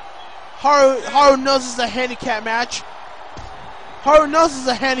 Haru knows this is a handicap match. Haru knows this is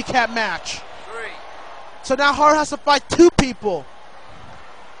a handicap match. So now Haru has to fight two people.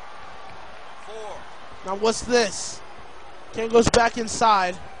 Now what's this? Ken goes back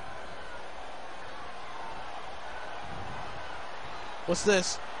inside. What's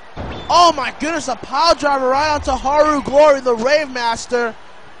this? Oh my goodness, a pile driver right onto Haru Glory, the Rave Master.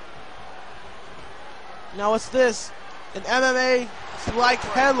 Now what's this? An MMA-like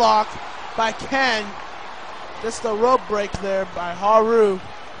headlock by Ken. Just the rope break there by Haru.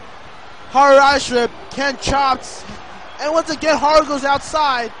 Haru Irish Whip, Ken chops. And once again, Haru goes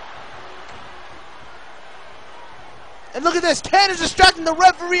outside. And look at this, Ken is distracting the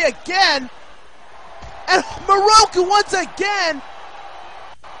referee again. And Moroku once again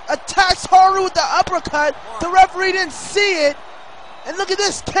attacks Haru with the uppercut. The referee didn't see it. And look at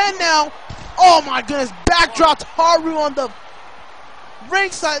this, Ken now. Oh my goodness, backdropped Haru on the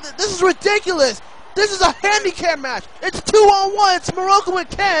ringside. This is ridiculous. This is a handicap match. It's 2-on-1. It's Moroku and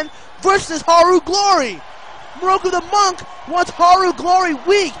Ken versus Haru Glory. Moroku the Monk wants Haru Glory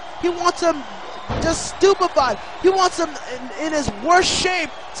weak. He wants him just stupefied. He wants him in his worst shape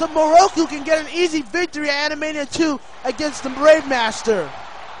so Moroku can get an easy victory at Animania II against the Brave Master.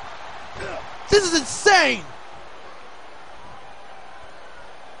 This is insane.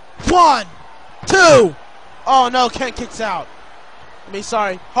 1, 2. Oh no, Ken kicks out.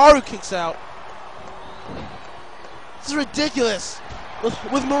 Haru kicks out. This is ridiculous.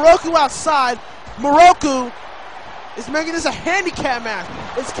 With Moroku outside, Moroku is making this a handicap match.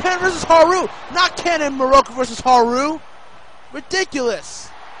 It's Ken versus Haru, not Ken and Moroku versus Haru. Ridiculous.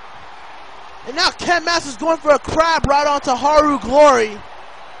 And now Ken Masters going for a crab right onto Haru Glory.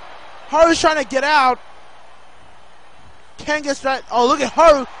 Haru's trying to get out. Ken gets right. Oh, look at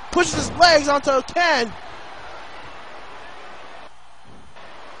Haru. Pushes his legs onto Ken.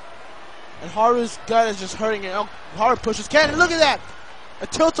 And Haru's gut is just hurting it. Oh, Haru pushes Ken, and look at that! A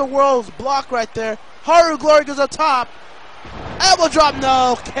tilt-a-whirl's block right there. Haru Glory goes up top. Elbow drop,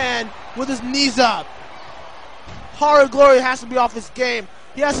 no, Ken with his knees up. Haru Glory has to be off his game.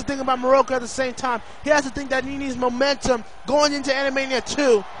 He has to think about Moroku at the same time. He has to think that he needs momentum going into Animania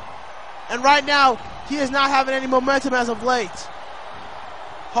 2. And right now, he is not having any momentum as of late.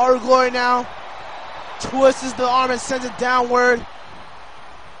 Haru Glory now twists the arm and sends it downward.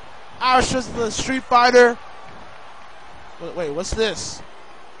 Irish Fist the Street Fighter. Wait, what's this?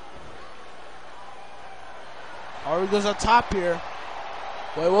 Haru goes up top here.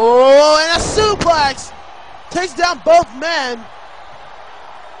 Wait, whoa, and a suplex! Takes down both men.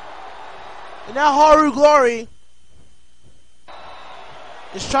 And now Haru Glory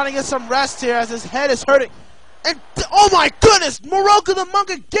is trying to get some rest here as his head is hurting. And oh my goodness, Moroku the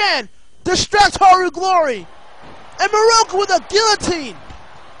Monk again distracts Haru Glory. And Moroku with a guillotine.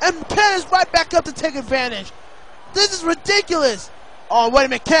 And Ken is right back up to take advantage. This is ridiculous. Oh, wait a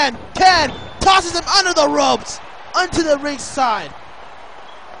minute, Ken tosses him under the ropes, onto the ring side.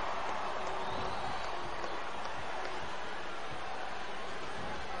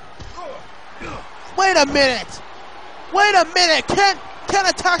 Wait a minute, Ken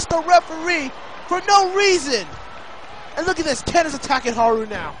attacks the referee for no reason. And look at this, Ken is attacking Haru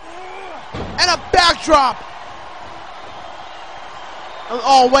now. And a backdrop.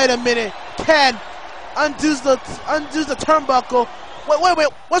 Oh, wait a minute, Ken undoes the turnbuckle. Wait,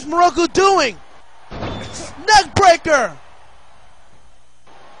 what's Moroku doing? Neck breaker.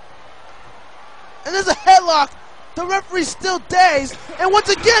 And there's a headlock. The referee's still dazed, and once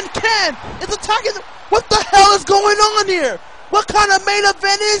again, Ken is attacking. What the hell is going on here? What kind of main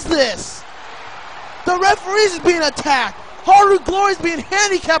event is this? The referee's being attacked. Haru Glory's being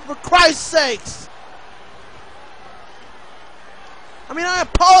handicapped, for Christ's sakes. I mean, I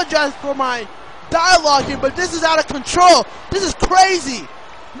apologize for my dialogue here, but this is out of control. This is crazy.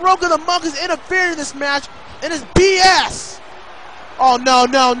 Moroku the Monk is interfering in this match, and it's BS. Oh, no,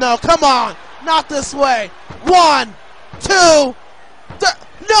 come on. Not this way. 1, 2,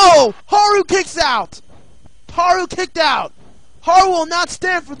 no! Haru kicks out. Haru kicked out. Haru will not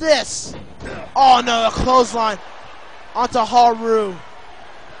stand for this. Oh no, a clothesline onto Haru.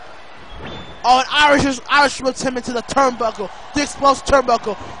 Oh, and Irish whips him into the turnbuckle. The explosive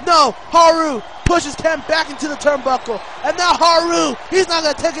turnbuckle. No, Haru pushes Ken back into the turnbuckle. And now Haru, he's not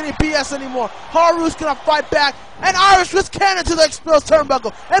going to take any BS anymore. Haru's going to fight back. And Irish whips Ken into the explosive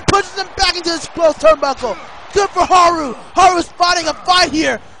turnbuckle. And pushes him back into the explosive turnbuckle. Good for Haru. Haru's fighting a fight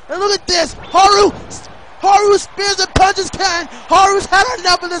here. And look at this. Haru spears and punches Ken. Haru's had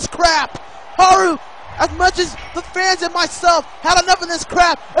enough of this crap. Haru, as much as the fans and myself had enough of this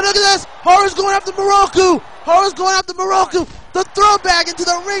crap. And look at this. Haru's going after Moroku. Haru's going after Moroku. The throwback into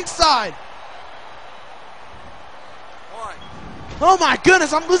the ringside. Oh my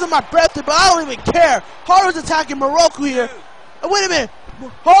goodness, I'm losing my breath here, but I don't even care. Haru's attacking Moroku here. And wait a minute.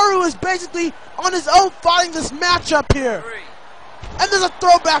 Haru is basically on his own fighting this matchup here. And there's a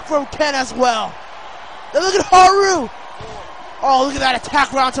throwback from Ken as well. And look at Haru. Oh, look at that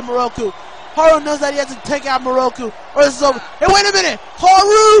attack round to Moroku. Haru knows that he has to take out Moroku, or this is over. Hey, wait a minute!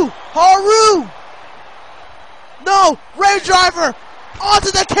 Haru! No! Rave Driver!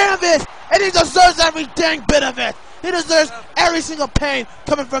 Onto the canvas! And he deserves every dang bit of it! He deserves every single pain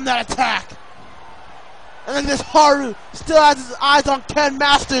coming from that attack! And then this Haru still has his eyes on Ken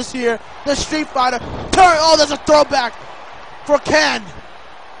Masters here, the Street Fighter. Oh, there's a throwback for Ken!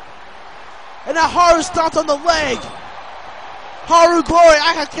 And now Haru stomps on the leg! Haru Glory,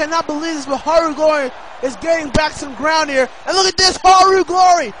 I cannot believe this, but Haru Glory is getting back some ground here. And look at this, Haru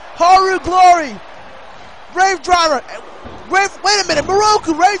Glory! Rave Driver! Wait a minute,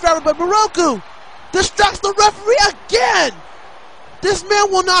 Moroku! Rave Driver, but Moroku distracts the referee again! This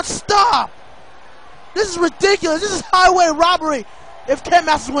man will not stop! This is ridiculous, this is highway robbery! If Ken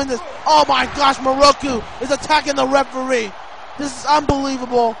Masters wins this, oh my gosh, Moroku is attacking the referee! This is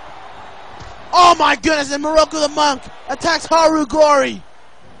unbelievable! Oh my goodness, and Moroku the Monk attacks Haru Glory.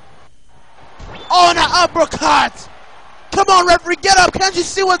 Oh, and an uppercut. Come on, referee, get up. Can't you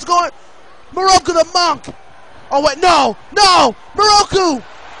see what's going on? Moroku the Monk. Oh, wait, no. Moroku.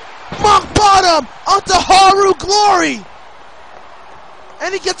 Monk bottom onto Haru Glory.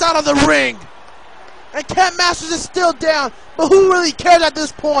 And he gets out of the ring. And Ken Masters is still down. But who really cares at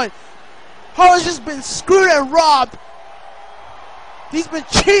this point? Haru's just been screwed and robbed. He's been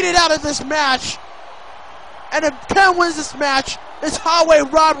cheated out of this match. And if Ken wins this match, it's highway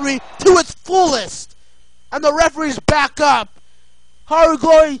robbery to its fullest. And the referee's back up. Haru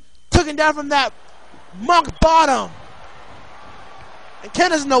Glory took him down from that Monk bottom. And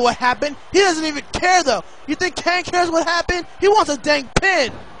Ken doesn't know what happened. He doesn't even care, though. You think Ken cares what happened? He wants a dang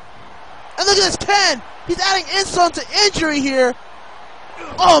pin. And look at this Ken. He's adding insult to injury here.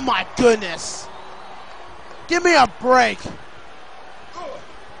 Oh, my goodness. Give me a break.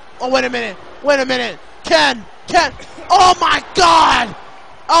 Oh, wait a minute. Wait a minute. Ken. Oh, my God.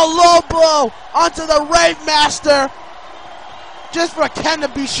 A low blow onto the Rave Master. Just for Ken to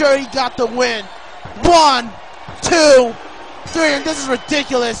be sure he got the win. 1, 2, 3, and this is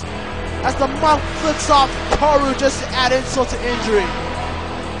ridiculous. As the monk flicks off Karu just to add insult to injury.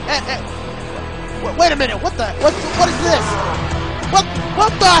 Wait a minute, what is this?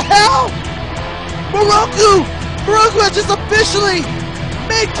 What the hell? Moroku has just officially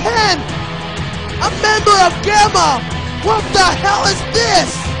made Ken a member of Gamma. What the hell is this?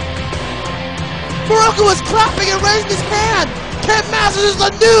 Moroku was clapping and raising his hand. Ken Masters is the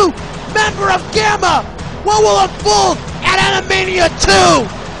new member of Gamma. What will unfold at Animania II?